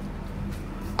that?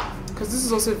 Because this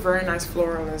is also very nice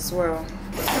floral as well.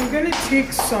 I'm going to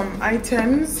take some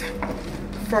items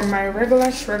from my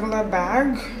regular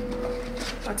bag.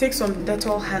 I'll take some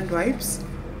Dettol hand wipes.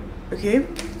 Okay,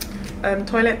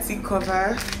 toilet seat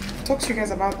cover. Talked to you guys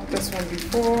about this one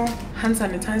before. Hand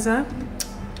sanitizer.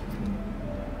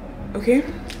 Okay,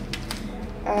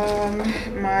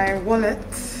 my wallet.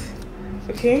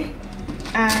 Okay,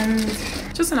 and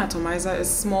just an atomizer, a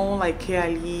small like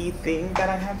KLE thing that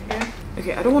I have here.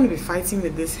 Okay, I don't want to be fighting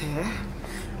with this hair.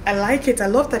 I like it. I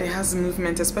love that it has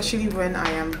movement, especially when I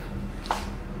am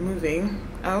moving.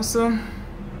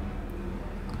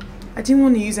 I didn't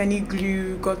want to use any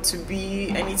glue, got to be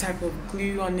any type of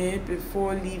glue on it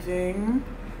before leaving.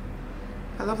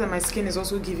 I love that my skin is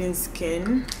also giving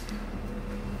skin.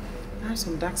 I have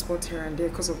some dark spots here and there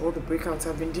because of all the breakouts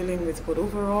I've been dealing with, but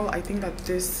overall I think that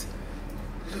this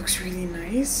looks really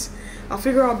nice. I'll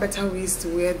figure out better ways to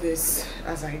wear this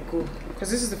as I go,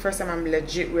 because this is the first time I'm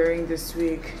legit wearing this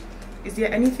wig. Is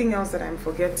there anything else that I'm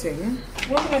forgetting?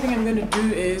 One thing I think I'm going to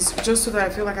do is, just so that I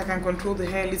feel like I can control the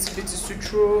hair a little bit, is to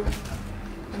throw,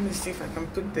 let me see if I can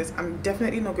put this. I'm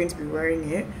definitely not going to be wearing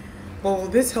it, but will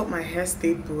this help my hair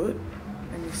stay put?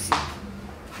 Let me see.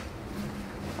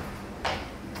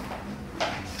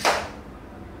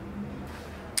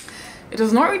 It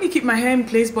does not really keep my hair in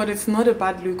place, but it's not a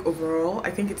bad look overall. I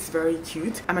think it's very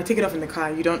cute. I might take it off in the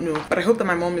car, you don't know. But I hope that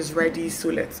my mom is ready, so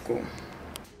let's go.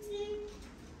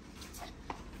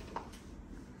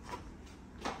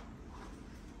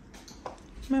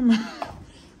 When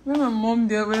my mom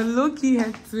there, we're low-key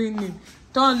hair twinning.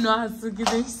 Don't know how to get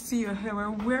to see your hair. We're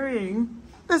wearing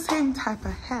the same type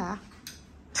of hair.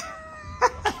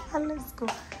 Let's go.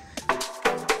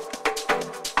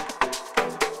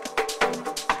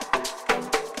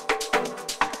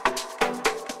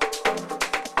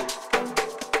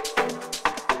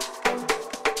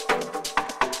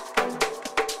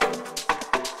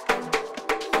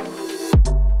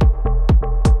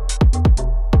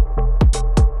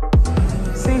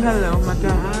 Hello,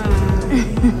 madam.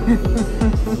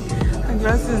 Her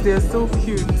glasses, they're so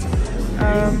cute.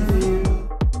 Trying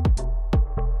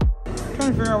to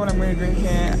figure out what I'm going to drink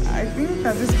here. I think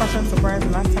that this fashion surprise, the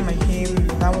last time I came,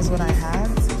 that was what I had.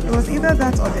 It was either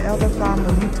that or the elderflower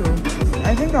mojito.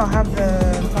 I think I'll have the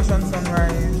fashion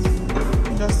sunrise,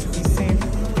 just to be safe.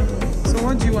 So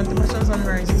what do you want, the fashion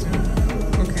sunrise too?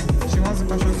 Okay, she wants the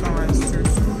fashion sunrise too.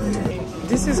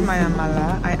 This is my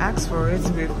amala. I asked for it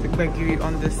with gbegiri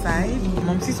on the side.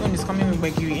 Mom's one is coming with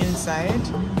gbegiri inside.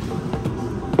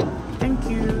 Thank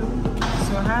you.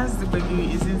 So how's the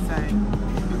gbegiri is inside?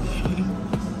 Okay.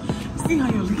 See how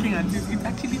you're looking at this? It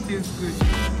actually tastes good.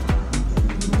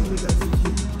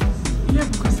 Yeah,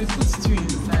 because they put stew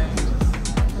inside.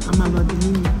 Amala the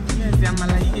mini. Yes, the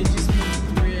amala you just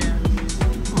put where.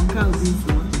 On cows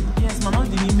inside. Yeah.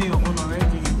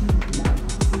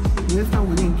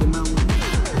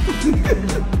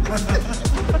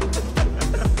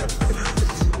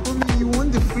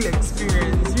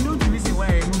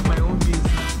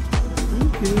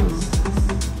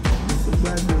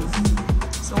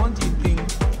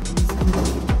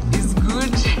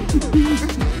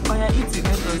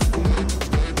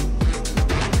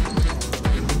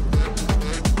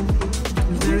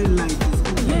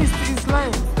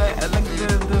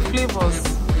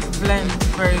 blend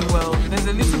very well. There's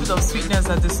a little bit of sweetness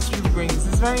that the stew brings.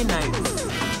 It's very nice.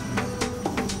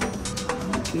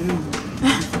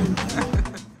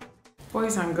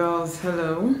 Boys and girls,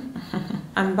 hello.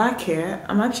 I'm back here.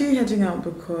 I'm actually heading out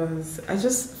because I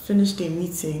just finished a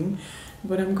meeting,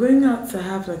 but I'm going out to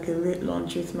have like a late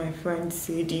lunch with my friend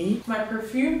Sadie. My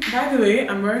perfume, by the way,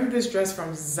 I'm wearing this dress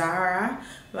from Zara.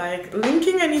 Like,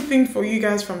 linking anything for you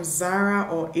guys from Zara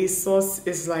or ASOS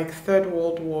is like third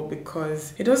world war,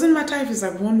 because it doesn't matter if it's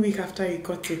like 1 week after you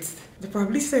got it. The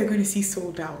probability you're going to see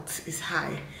sold out is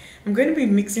high. I'm going to be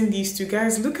mixing these two.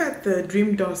 Guys, look at the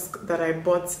Dream Dusk that I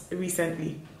bought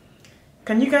recently.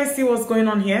 Can you guys see what's going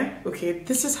on here? Okay,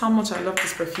 this is how much I love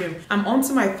this perfume. I'm on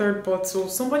to my third bottle.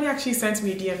 Somebody actually sent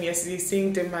me a DM yesterday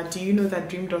saying, Dimma, do you know that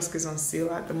Dream Dusk is on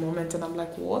sale at the moment? And I'm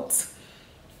like, what?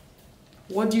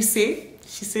 What do you say?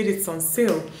 She said it's on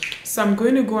sale. So I'm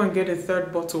going to go and get a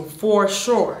third bottle for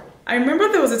sure. I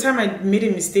remember there was a time I made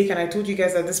a mistake and I told you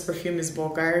guys that this perfume is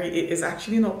Bulgari. It is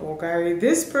actually not Bulgari.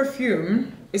 This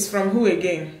perfume is from who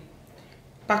again?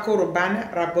 Paco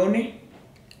Rabanne.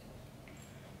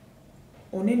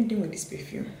 Onending with this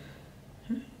perfume.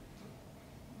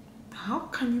 How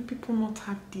can you people not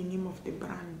have the name of the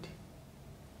brand?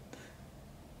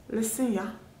 Listen,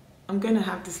 yeah. I'm going to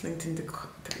have this linked in the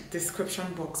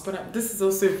description box, but this is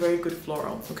also a very good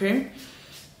floral, okay?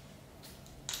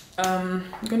 I'm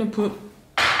going to put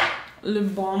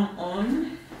lip balm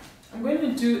on. I'm going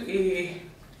to do a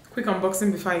quick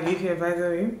unboxing before I leave here, by the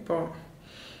way, but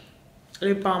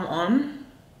lip balm on.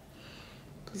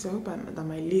 Please, I hope that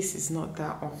my lace is not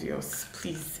that obvious,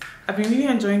 please. I've been really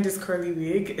enjoying this curly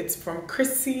wig. It's from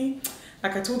Chrissy.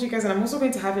 Like I told you guys, and I'm also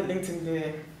going to have it linked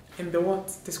in the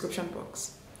what? Description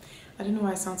box. I don't know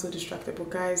why I sound so distracted, but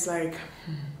guys, like,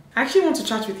 I actually want to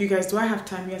chat with you guys. Do I have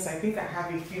time? Yes, I think I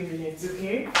have a few minutes,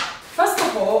 okay? First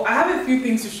of all, I have a few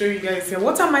things to show you guys here.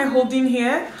 What am I holding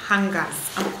here?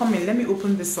 Hangers. I'm coming. Let me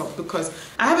open this up because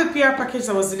I have a PR package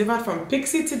that was delivered from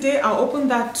Pixie today. I'll open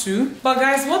that too. But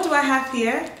guys, what do I have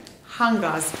here?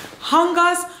 Hangers.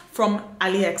 Hangers from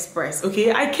Aliexpress,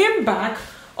 okay? I came back.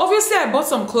 Obviously, I bought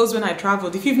some clothes when I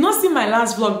traveled. If you've not seen my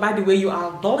last vlog, by the way, you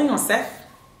are dulling yourself.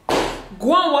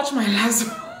 Go and watch my last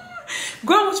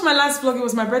vlog. It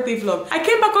was my birthday vlog. I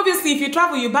came back. Obviously, if you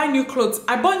travel, you buy new clothes.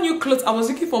 I bought new clothes. I was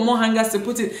looking for more hangers to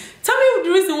put it. Tell me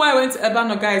the reason why I went to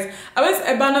Ebano, guys. I went to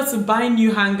Ebano to buy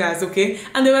new hangers, okay?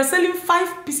 And they were selling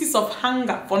 5 pieces of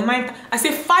hanger for 9. I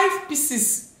say 5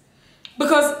 pieces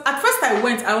because at first I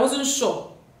went, I wasn't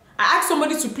sure. I asked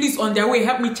somebody to please on their way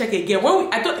help me check again.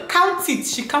 When I thought count it,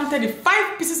 she counted it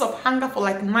 5 pieces of hanger for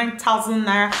like 9,000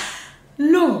 naira.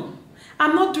 No.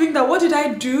 I'm not doing that. What did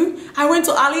I do? I went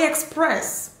to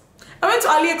Aliexpress. I went to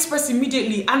Aliexpress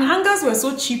immediately and hangers were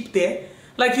so cheap there.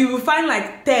 Like you will find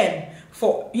like 10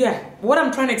 for, yeah. What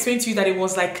I'm trying to explain to you that it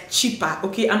was like cheaper,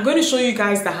 okay? I'm going to show you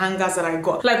guys the hangers that I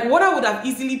got. Like what I would have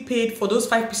easily paid for those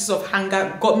 5 pieces of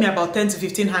hanger got me about 10 to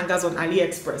 15 hangers on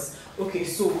Aliexpress. Okay,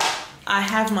 so I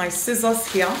have my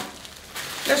scissors here.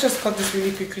 Let's just cut this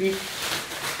really quickly.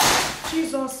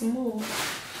 Jesus,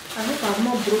 move. I hope I've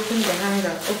not broken the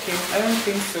hanger. Okay, I don't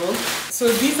think so.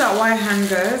 So these are white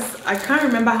hangers. I can't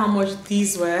remember how much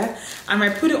these were. I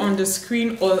might put it on the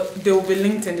screen or they will be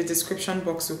linked in the description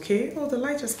box, okay? Oh, the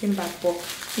light just came back. But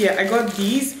yeah, I got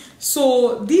these.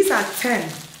 So these are 10.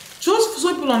 Just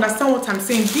so people understand what I'm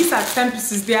saying, these are 10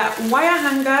 pieces. They are wire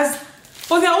hangers,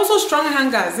 but they're also strong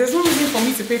hangers. There's no reason for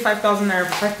me to pay 5,000 naira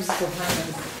for 5 pieces of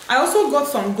hangers. I also got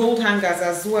some gold hangers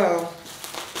as well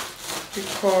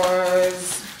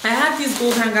because I had these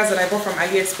gold hangers that I bought from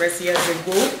Aliexpress years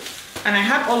ago, and I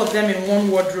had all of them in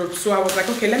one wardrobe. So I was like,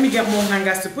 okay, let me get more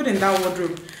hangers to put in that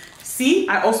wardrobe. See,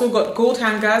 I also got gold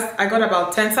hangers. I got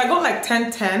about 10. So I got like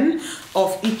 10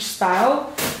 of each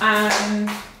style,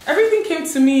 and everything came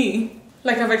to me,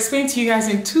 like I've explained to you guys,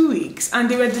 in 2 weeks, and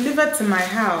they were delivered to my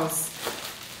house.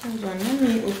 Hold on, let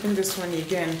me open this one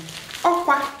again.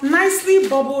 Oh, nicely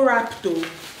bubble wrapped though.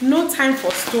 No time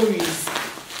for stories.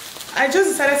 I just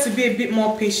decided to be a bit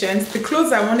more patient. The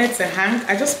clothes I wanted to hang,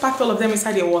 I just packed all of them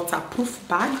inside a waterproof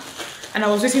bag, and I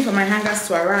was waiting for my hangers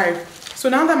to arrive. So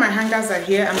now that my hangers are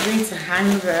here, I'm going to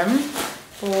hang them.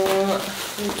 Oh,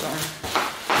 hold on.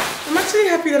 I'm actually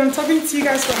happy that I'm talking to you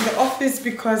guys from the office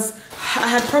because I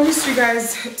had promised you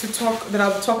guys that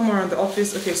I'll talk more on the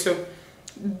office. Okay, so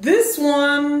this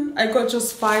one I got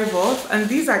just 5 of, and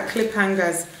these are clip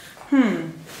hangers.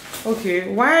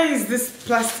 Okay, why is this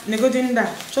plastic negodinda?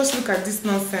 Just look at this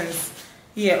nonsense.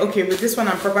 Yeah, okay, with this one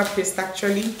I'm proper pissed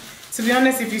actually. To be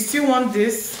honest, if you still want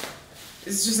this,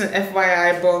 it's just an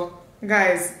FYI, but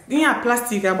guys, yeah,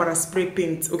 plastic about a spray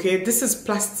paint. Okay, this is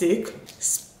plastic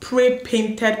spray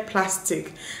painted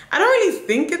plastic. I don't really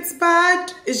think it's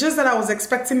bad. It's just that I was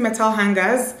expecting metal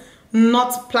hangers,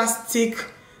 not plastic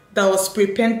that was spray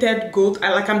painted gold.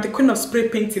 I'm the queen of spray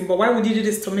painting, but why would you do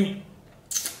this to me?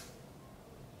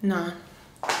 Nah.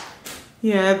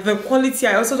 Yeah, the quality,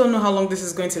 I also don't know how long this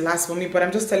is going to last for me, but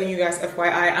I'm just telling you guys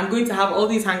FYI, I'm going to have all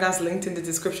these hangers linked in the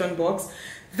description box.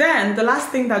 Then the last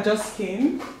thing that just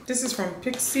came, this is from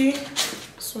Pixie.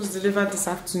 This was delivered this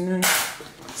afternoon.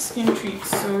 Skin treats.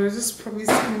 So this is probably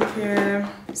skincare.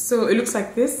 So it looks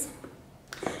like this.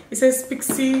 It says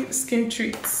Pixie Skin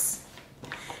Treats.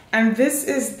 And this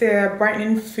is their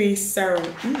brightening face serum.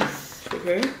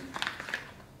 Okay.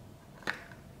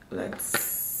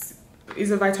 It's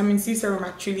a vitamin C serum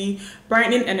actually.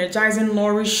 Brightening, energizing,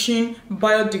 nourishing,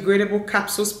 biodegradable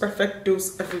capsules, perfect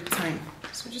dose every time.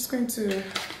 So we're just going to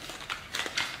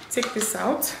take this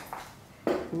out.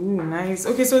 Ooh, nice.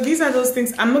 Okay, so these are those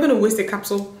things. I'm not going to waste a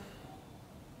capsule.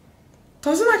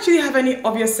 Doesn't actually have any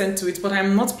obvious scent to it, but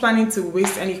I'm not planning to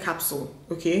waste any capsule,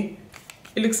 okay?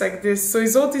 It looks like this. So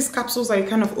it's all these capsules that you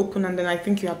kind of open and then I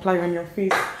think you apply on your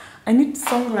face. I need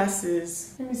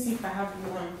sunglasses. Let me see if I have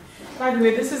one. By the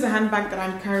way, this is the handbag that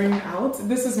I'm carrying out.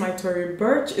 This is my Tory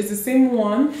Burch. It's the same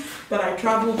one that I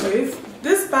traveled with.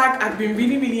 This bag, I've been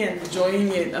really enjoying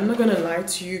it. I'm not gonna lie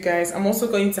to you guys. I'm also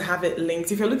going to have it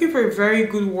linked. If you're looking for a very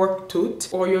good work tote,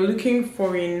 or you're looking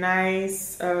for a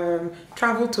nice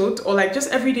travel tote, or like just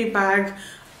everyday bag,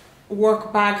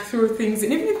 work bag, throw things,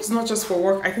 and even if it's not just for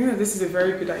work, I think that this is a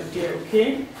very good idea,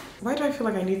 okay? Why do I feel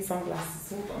like I need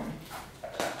sunglasses? Hold on.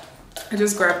 I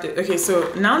just grabbed it. Okay,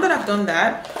 so now that I've done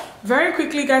that, very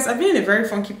quickly guys, I've been in a very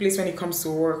funky place when it comes to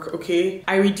work, okay?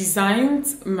 I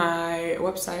redesigned my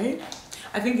website.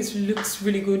 I think it looks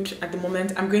really good at the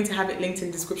moment. I'm going to have it linked in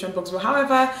the description box. But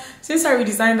however, since I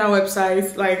redesigned that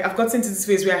website, like I've gotten to this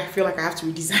phase where I feel like I have to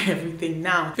redesign everything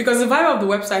now. Because the vibe of the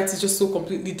website is just so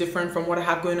completely different from what I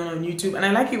have going on YouTube. And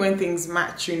I like it when things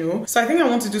match, you know? So I think I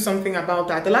want to do something about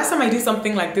that. The last time I did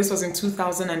something like this was in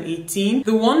 2018.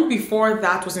 The one before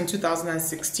that was in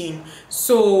 2016.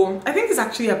 So I think it's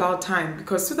actually about time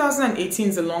because 2018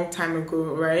 is a long time ago,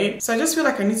 right? So I just feel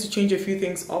like I need to change a few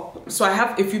things up. So I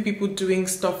have a few people doing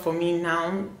stuff for me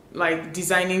now, like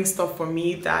designing stuff for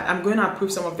me that I'm going to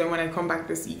approve some of them when I come back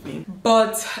this evening.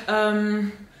 But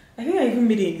I think I even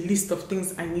made a list of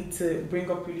things I need to bring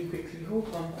up really quickly.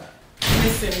 Hold on.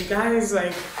 Listen guys,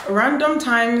 like random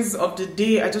times of the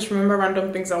day, I just remember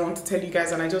random things I want to tell you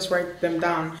guys and I just write them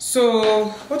down. So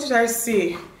what did I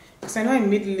say? Because I know I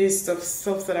made a list of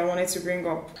stuff that I wanted to bring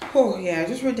up. Oh yeah, I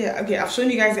just wrote it. Okay, I've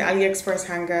shown you guys the Aliexpress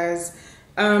hangers.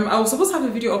 I was supposed to have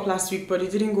a video up last week, but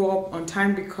it didn't go up on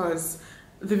time because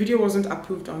the video wasn't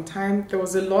approved on time. There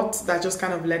was a lot that just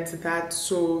kind of led to that.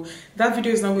 So that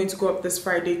video is now going to go up this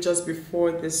Friday just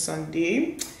before this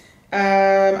Sunday.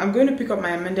 I'm going to pick up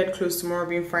my amended clothes tomorrow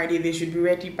being Friday. They should be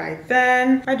ready by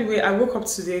then. By the way, I woke up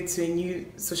today to a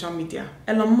new social media.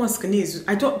 Elon Musk news.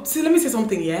 Let me say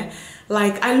something, yeah?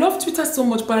 Like, I love Twitter so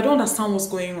much, but I don't understand what's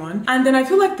going on. And then I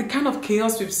feel like the kind of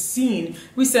chaos we've seen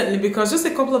recently, because just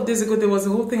a couple of days ago, there was a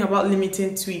whole thing about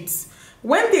limiting tweets.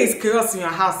 When there is chaos in your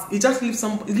house, it just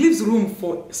leaves room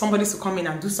for somebody to come in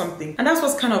and do something. And that's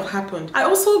what's kind of happened. I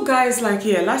also, guys, like,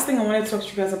 yeah, last thing I wanted to talk to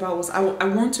you guys about was I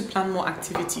want to plan more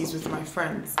activities with my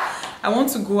friends. I want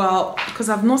to go out because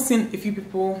I've not seen a few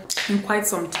people in quite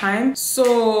some time.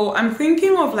 So I'm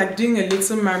thinking of like doing a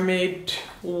Little Mermaid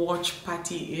watch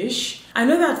party-ish. I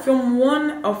know that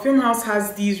Film House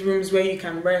has these rooms where you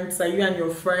can rent, so you and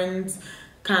your friends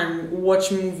can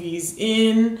watch movies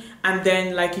in, and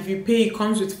then like if you pay, it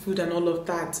comes with food and all of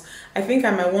that. I think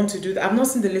I might want to do that. I've not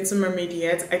seen the Little Mermaid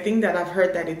yet. I think that I've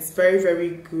heard that it's very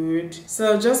good.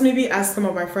 So just maybe ask some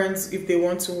of my friends if they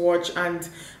want to watch. And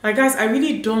like guys, I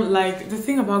really don't like, the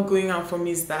thing about going out for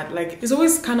me is that like it's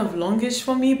always kind of longish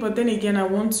for me, but then again I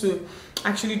want to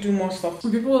actually do more stuff.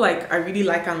 People like I really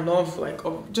like and love, like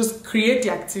just create the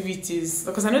activities,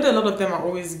 because I know that a lot of them are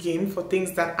always game for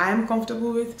things that I'm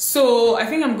comfortable with. So I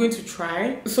think I'm going to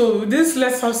try. So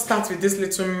let's all start with this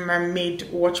Little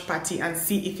Mermaid watch party and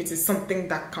see if it is something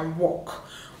that can work.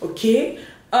 Okay,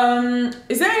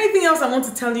 is there anything else I want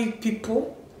to tell you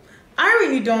people? I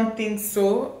really don't think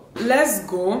so. Let's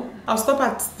go. I'll stop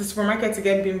at the supermarket to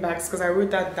get bean bags because I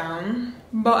wrote that down.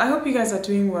 But I hope you guys are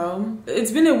doing well.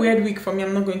 It's been a weird week for me,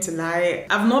 I'm not going to lie.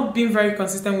 I've not been very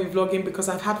consistent with vlogging because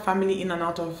I've had family in and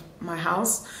out of my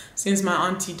house since my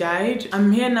auntie died.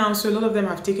 I'm here now, so a lot of them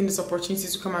have taken this opportunity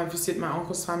to come and visit my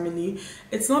uncle's family.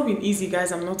 It's not been easy,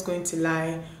 guys, I'm not going to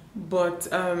lie. But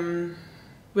we're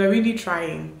really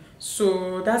trying.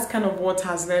 So that's kind of what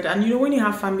has led. And you know, when you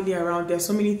have family around, there's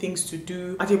so many things to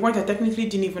do. At a point, I technically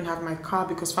didn't even have my car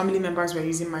because family members were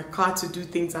using my car to do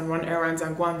things and run errands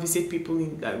and go and visit people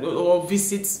in, or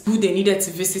visit who they needed to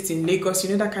visit in Lagos,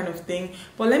 you know, that kind of thing.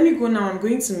 But let me go now. I'm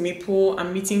going to Maple.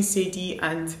 I'm meeting Sadie,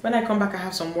 and when I come back, I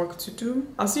have some work to do.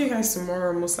 I'll see you guys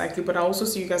tomorrow most likely, but I'll also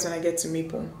see you guys when I get to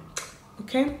Maple.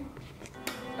 Okay?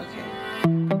 Okay.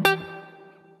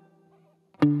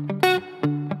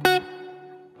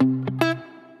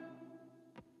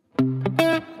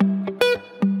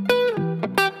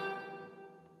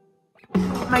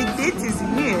 My date is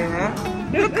here.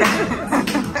 Look at her.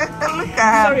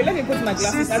 Sorry, let me put my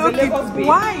glasses. She's As so a Lagos cute. babe.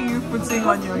 Why are you putting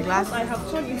on your glasses? I have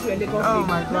turned into a Lagos Oh babe.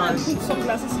 my gosh. Put some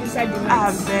glasses inside the I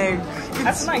night. beg.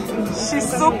 That's nice.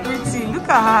 She's so pretty. Look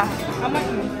at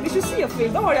her. You should see your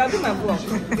face. Don't worry, I'll do my vlog.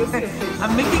 You'll see your face.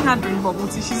 I'm making her drink bubble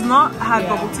tea. She's not had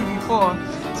bubble tea before.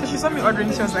 So she saw me ordering.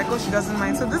 She was like, oh, she doesn't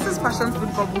mind. So this is passion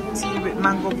fruit bubble tea with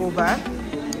mango boba.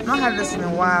 Not had this in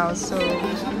a while, so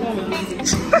It's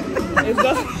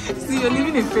just... see, you're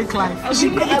living a fake life. I'm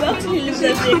actually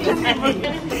living a fake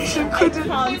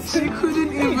life. She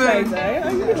couldn't even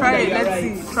try it. Let's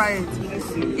see. Try it.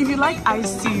 If you like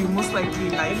iced tea, you most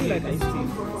likely like it.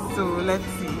 So let's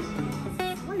see.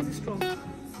 Why is it strong?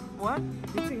 What?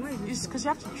 It's because you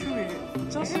have to chew it.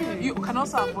 Just you can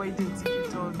also avoid it if you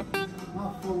don't.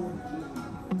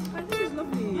 I think it's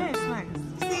lovely. Yeah, it's nice.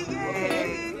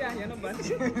 Yay! Yeah, you're not bad.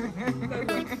 Okay, we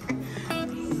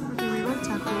got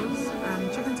tacos,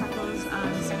 chicken tacos,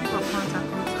 and city popcorn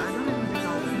tacos. I don't even think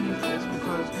I'll finish this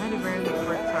because I had a very late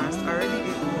breakfast. I already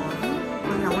ate one.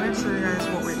 But yeah, I wanted to show you guys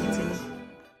what we're eating.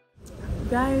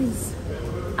 Guys,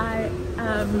 I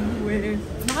am with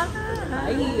my... I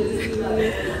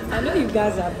know you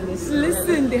guys are blessed.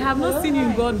 Listen, they have not seen you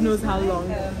in God knows how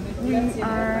long.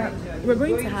 We're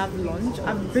going to have lunch.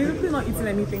 I've basically not eaten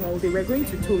anything all day. We're going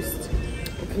to toast.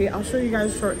 Okay, I'll show you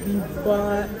guys shortly,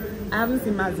 but I haven't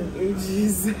seen Mads in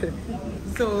ages.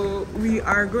 So we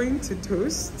are going to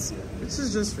toast, which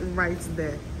is just right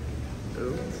there.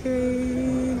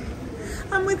 Okay,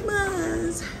 I'm with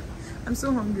Mads. I'm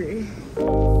so hungry.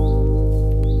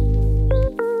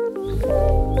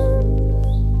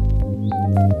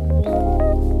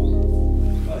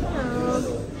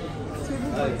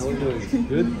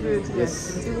 Good.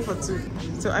 Yes. Table for two.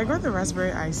 So I got the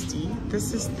raspberry iced tea.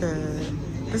 This is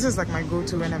like my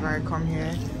go-to whenever I come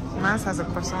here. Mas has a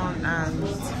croissant and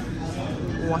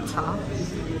water.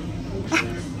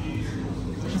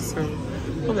 So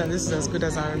hope that this is as good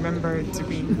as I remember it to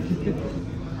be.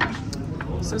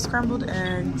 So scrambled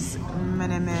eggs,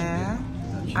 menemeh,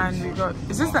 and we got,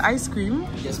 is this the ice cream?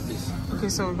 Yes, please. Okay,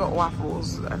 so we got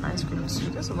waffles and ice cream too.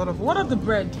 There's a lot of, what are the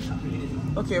bread?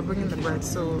 Okay, you're bringing the bread,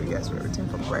 so yes, we're waiting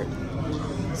for bread.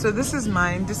 So this is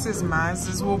mine, this is Maz.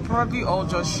 This will probably all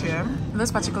just share.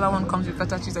 This particular one comes with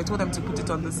feta cheese. I told them to put it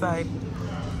on the side,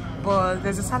 but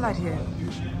there's a salad here.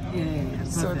 Yeah.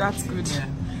 So that's good.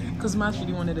 Because Maz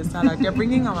really wanted a salad. They're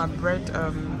bringing our bread.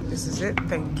 This is it.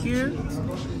 Thank you.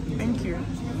 Thank you.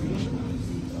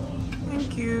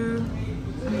 Thank you.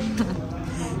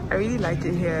 I really like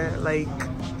it here. Like,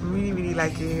 really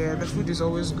like it here. The food is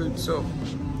always good, so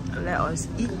let us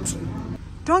eat.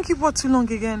 Don't keep what too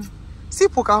long again. See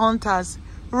Pocahontas.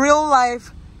 Real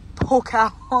life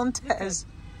Pocahontas.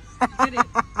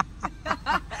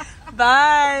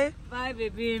 Bye. Bye,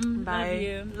 baby.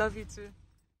 Bye. Love you too.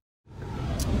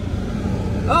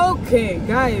 Okay,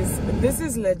 guys, this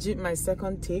is legit my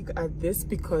second take at this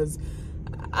because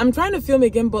I'm trying to film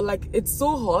again, but like it's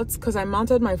so hot because I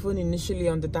mounted my phone initially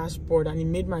on the dashboard and it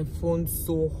made my phone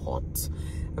so hot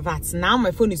that now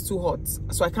my phone is too hot,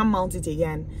 so I can't mount it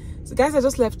again. So guys, I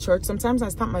just left church. Sometimes I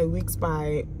start my weeks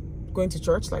by going to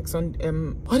church, like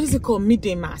what is it called,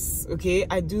 midday mass. Okay,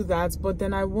 I do that, but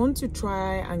then I want to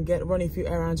try and run a few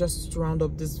errands just to round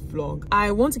up this vlog.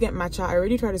 I want to get matcha. I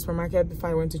already tried the supermarket before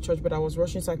I went to church, but I was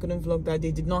rushing, so I couldn't vlog that.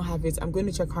 They did not have it. I'm going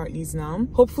to check Hartley's now.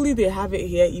 Hopefully they have it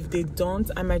here. If they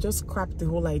don't, I might just scrap the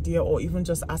whole idea or even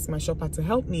just ask my shopper to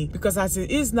help me, because as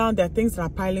it is now, there are things that are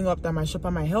piling up that my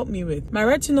shopper might help me with. My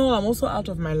retinol, I'm also out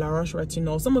of my La Roche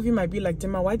retinol. Some of you might be like,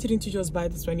 Dimma, why didn't you just buy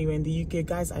this when you were in the UK?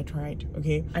 Guys, I tried.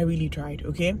 Okay, I really tried.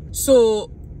 Okay,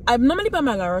 so I normally buy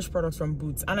my La Roche products from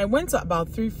Boots, and I went to about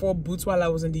 3-4 Boots while I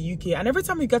was in the UK, and every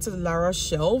time you get to the La Roche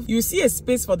shelf, you see a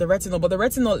space for the retinol, but the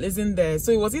retinol isn't there.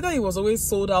 So it was either it was always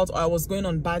sold out or I was going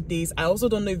on bad days. I also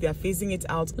don't know if they're phasing it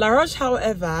out. La Roche,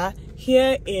 however,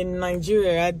 here in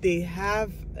Nigeria, they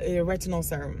have a retinol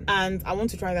serum, and I want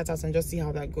to try that out and just see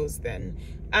how that goes then.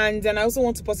 And then I also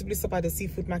want to possibly stop at the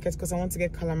seafood market because I want to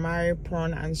get calamari,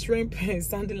 prawn, and shrimp. It's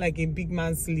sounding like a big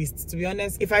man's list. To be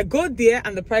honest, if I go there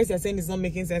and the price they're saying is not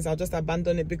making sense, I'll just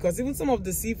abandon it, because even some of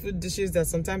the seafood dishes that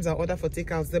sometimes I order for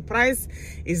takeouts, the price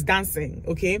is dancing,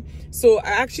 okay? So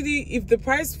I actually, if the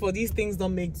price for these things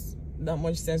don't make that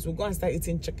much sense, we'll go and start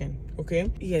eating chicken,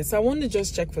 okay? Yes, I want to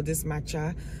just check for this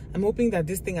matcha. I'm hoping that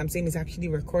this thing I'm saying is actually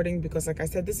recording, because like I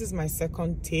said, this is my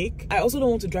second take. I also don't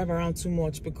want to drive around too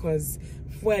much because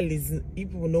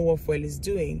people will know what fuel is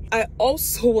doing. I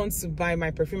also want to buy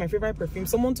my perfume, my favorite perfume.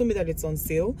 Someone told me that it's on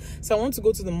sale, so I want to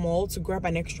go to the mall to grab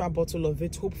an extra bottle of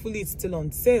it. Hopefully it's still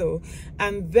on sale.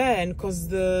 And then, because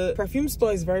the perfume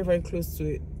store is very, very close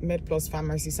to Med Plus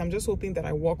Pharmacy, so I'm just hoping that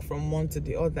I walk from one to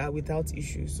the other without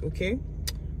issues, okay?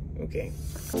 Okay.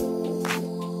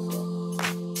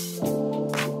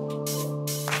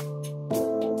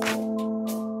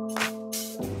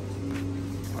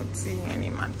 Not seeing any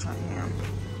matcha here.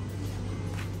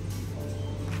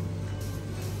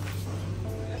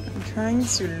 I'm trying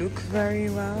to look very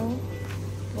well,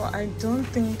 but I don't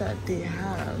think that they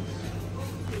have.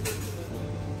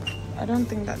 I don't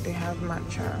think that they have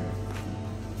matcha.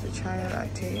 The chai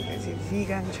latte, there's a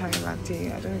vegan chai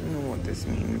latte. I don't even know what this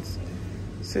means.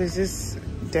 So is this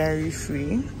dairy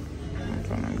free?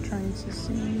 Hold on, I'm trying to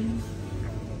see.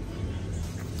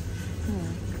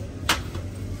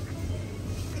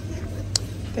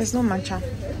 There's no matcha.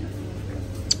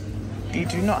 They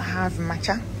do not have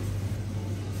matcha.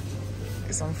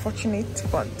 It's unfortunate,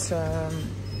 but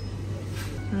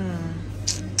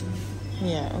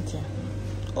yeah, okay.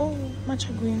 Oh,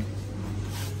 matcha green.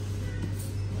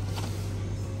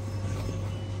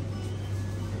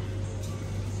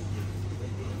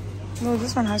 No,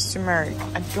 this one has turmeric.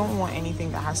 I don't want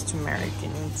anything that has turmeric in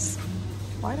it.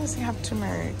 Why does it have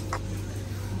turmeric?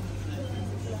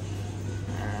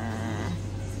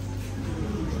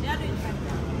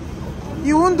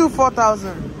 You won't do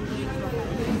 4,000.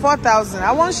 4,000.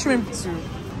 I want shrimp too.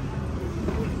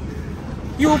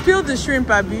 You will peel the shrimp,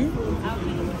 Abby?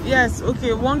 Yes,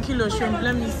 okay, 1 kilo shrimp.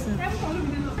 Let me see.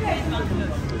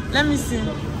 Let me see.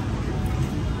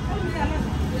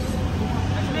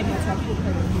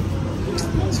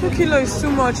 2 kilo is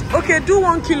too much. Okay, do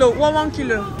 1 kilo. 1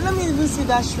 kilo. Let me even see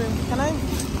that shrimp. Can I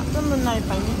don't know now if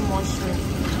I need more shrimp.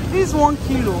 This is 1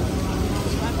 kilo.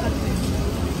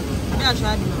 Let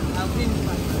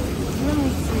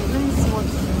me see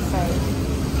what's inside.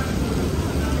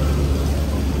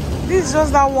 This is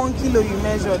just that 1 kilo you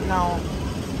measured now.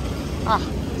 Ah,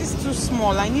 this is too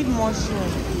small. I need more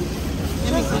shrimp.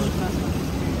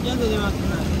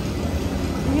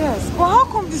 Yes, but how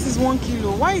come this is 1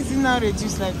 kilo? Why is it now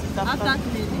reduced like this? After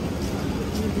cleaning,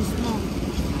 it will be small.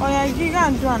 Oh yeah, you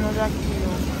can do another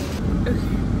kilo. Okay.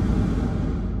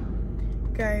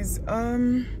 Guys,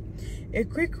 a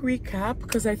quick recap,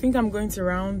 because I think I'm going to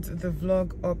round the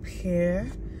vlog up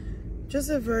here. Just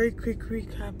a very quick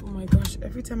recap. Oh my gosh,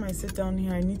 every time I sit down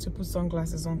here I need to put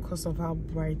sunglasses on because of how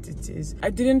bright it is. I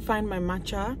didn't find my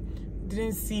matcha.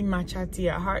 Didn't see matcha tea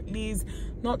at Hartley's.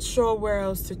 Not sure where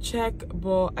else to check,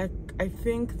 but I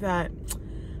think that,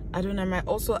 I don't know, I might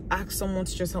also ask someone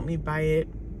to just help me buy it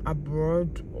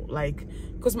abroad, like,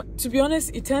 because to be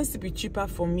honest, it tends to be cheaper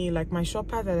for me. Like my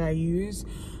shopper that I use,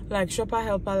 like Shopper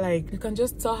Helper, like you can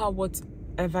just tell her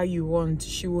whatever you want,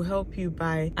 she will help you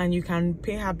buy, and you can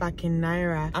pay her back in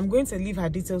naira. I'm going to leave her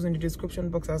details in the description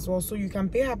box as well, so you can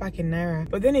pay her back in naira.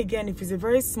 But then again, if it's a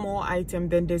very small item,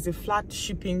 then there's a flat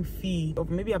shipping fee of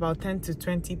maybe about 10 to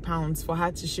 20 pounds for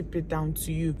her to ship it down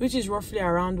to you, which is roughly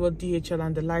around what DHL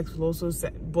and the likes will also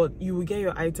say, but you will get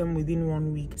your item within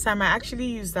 1 week. So I might actually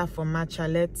use that for matcha.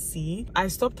 Let's see. I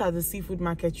stopped at the seafood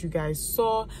market you guys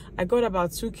saw. I got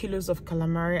about 2 kilos of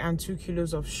calamari and 2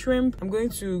 kilos of shrimp. I'm going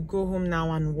to go home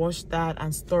now and wash that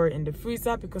and store it in the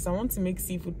freezer because I want to make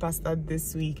seafood pasta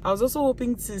this week. I was also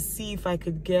hoping to see if I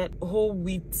could get whole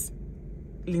wheat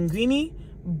linguine,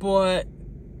 but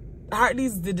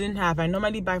Hartley's didn't have. I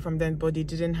normally buy from them, but they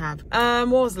didn't have. What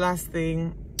was the last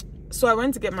thing? So I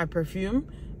went to get my perfume,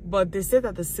 but they said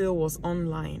that the sale was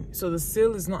online. So the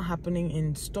sale is not happening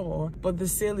in store, but the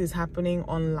sale is happening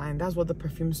online. That's what the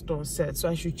perfume store said. So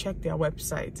I should check their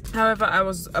website. However,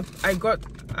 I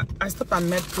stopped at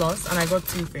Med Plus and I got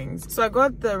 2 things. So I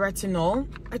got the retinol.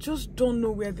 I just don't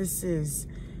know where this is.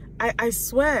 I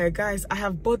swear, guys, I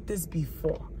have bought this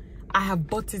before. I have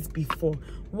bought it before.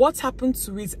 What happened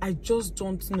to it, I just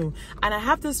don't know. And I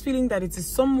have this feeling that it is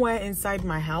somewhere inside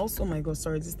my house. Oh my god,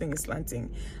 sorry, this thing is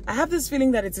slanting. I have this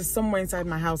feeling that it is somewhere inside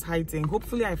my house hiding.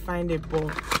 Hopefully I find it,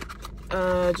 but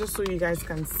just so you guys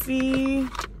can see.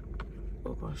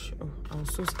 Oh gosh, oh, I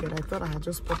was so scared. I thought I had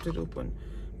just popped it open.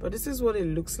 but this is what it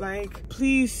looks like.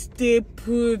 Please stay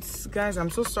put, guys. I'm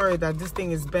so sorry that this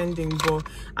thing is bending, but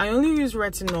I only use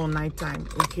retinol nighttime,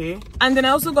 okay? And then I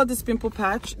also got this pimple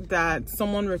patch that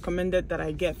someone recommended that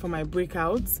I get for my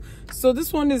breakouts. So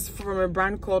this one is from a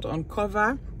brand called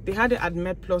Uncover. They had it at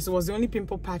Med Plus. It was the only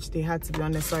pimple patch they had, to be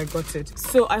honest, so I got it.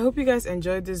 So I hope you guys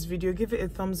enjoyed this video. Give it a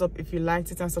thumbs up if you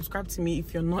liked it, and subscribe to me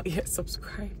if you're not yet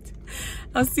subscribed.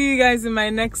 I'll see you guys in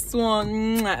my next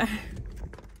one.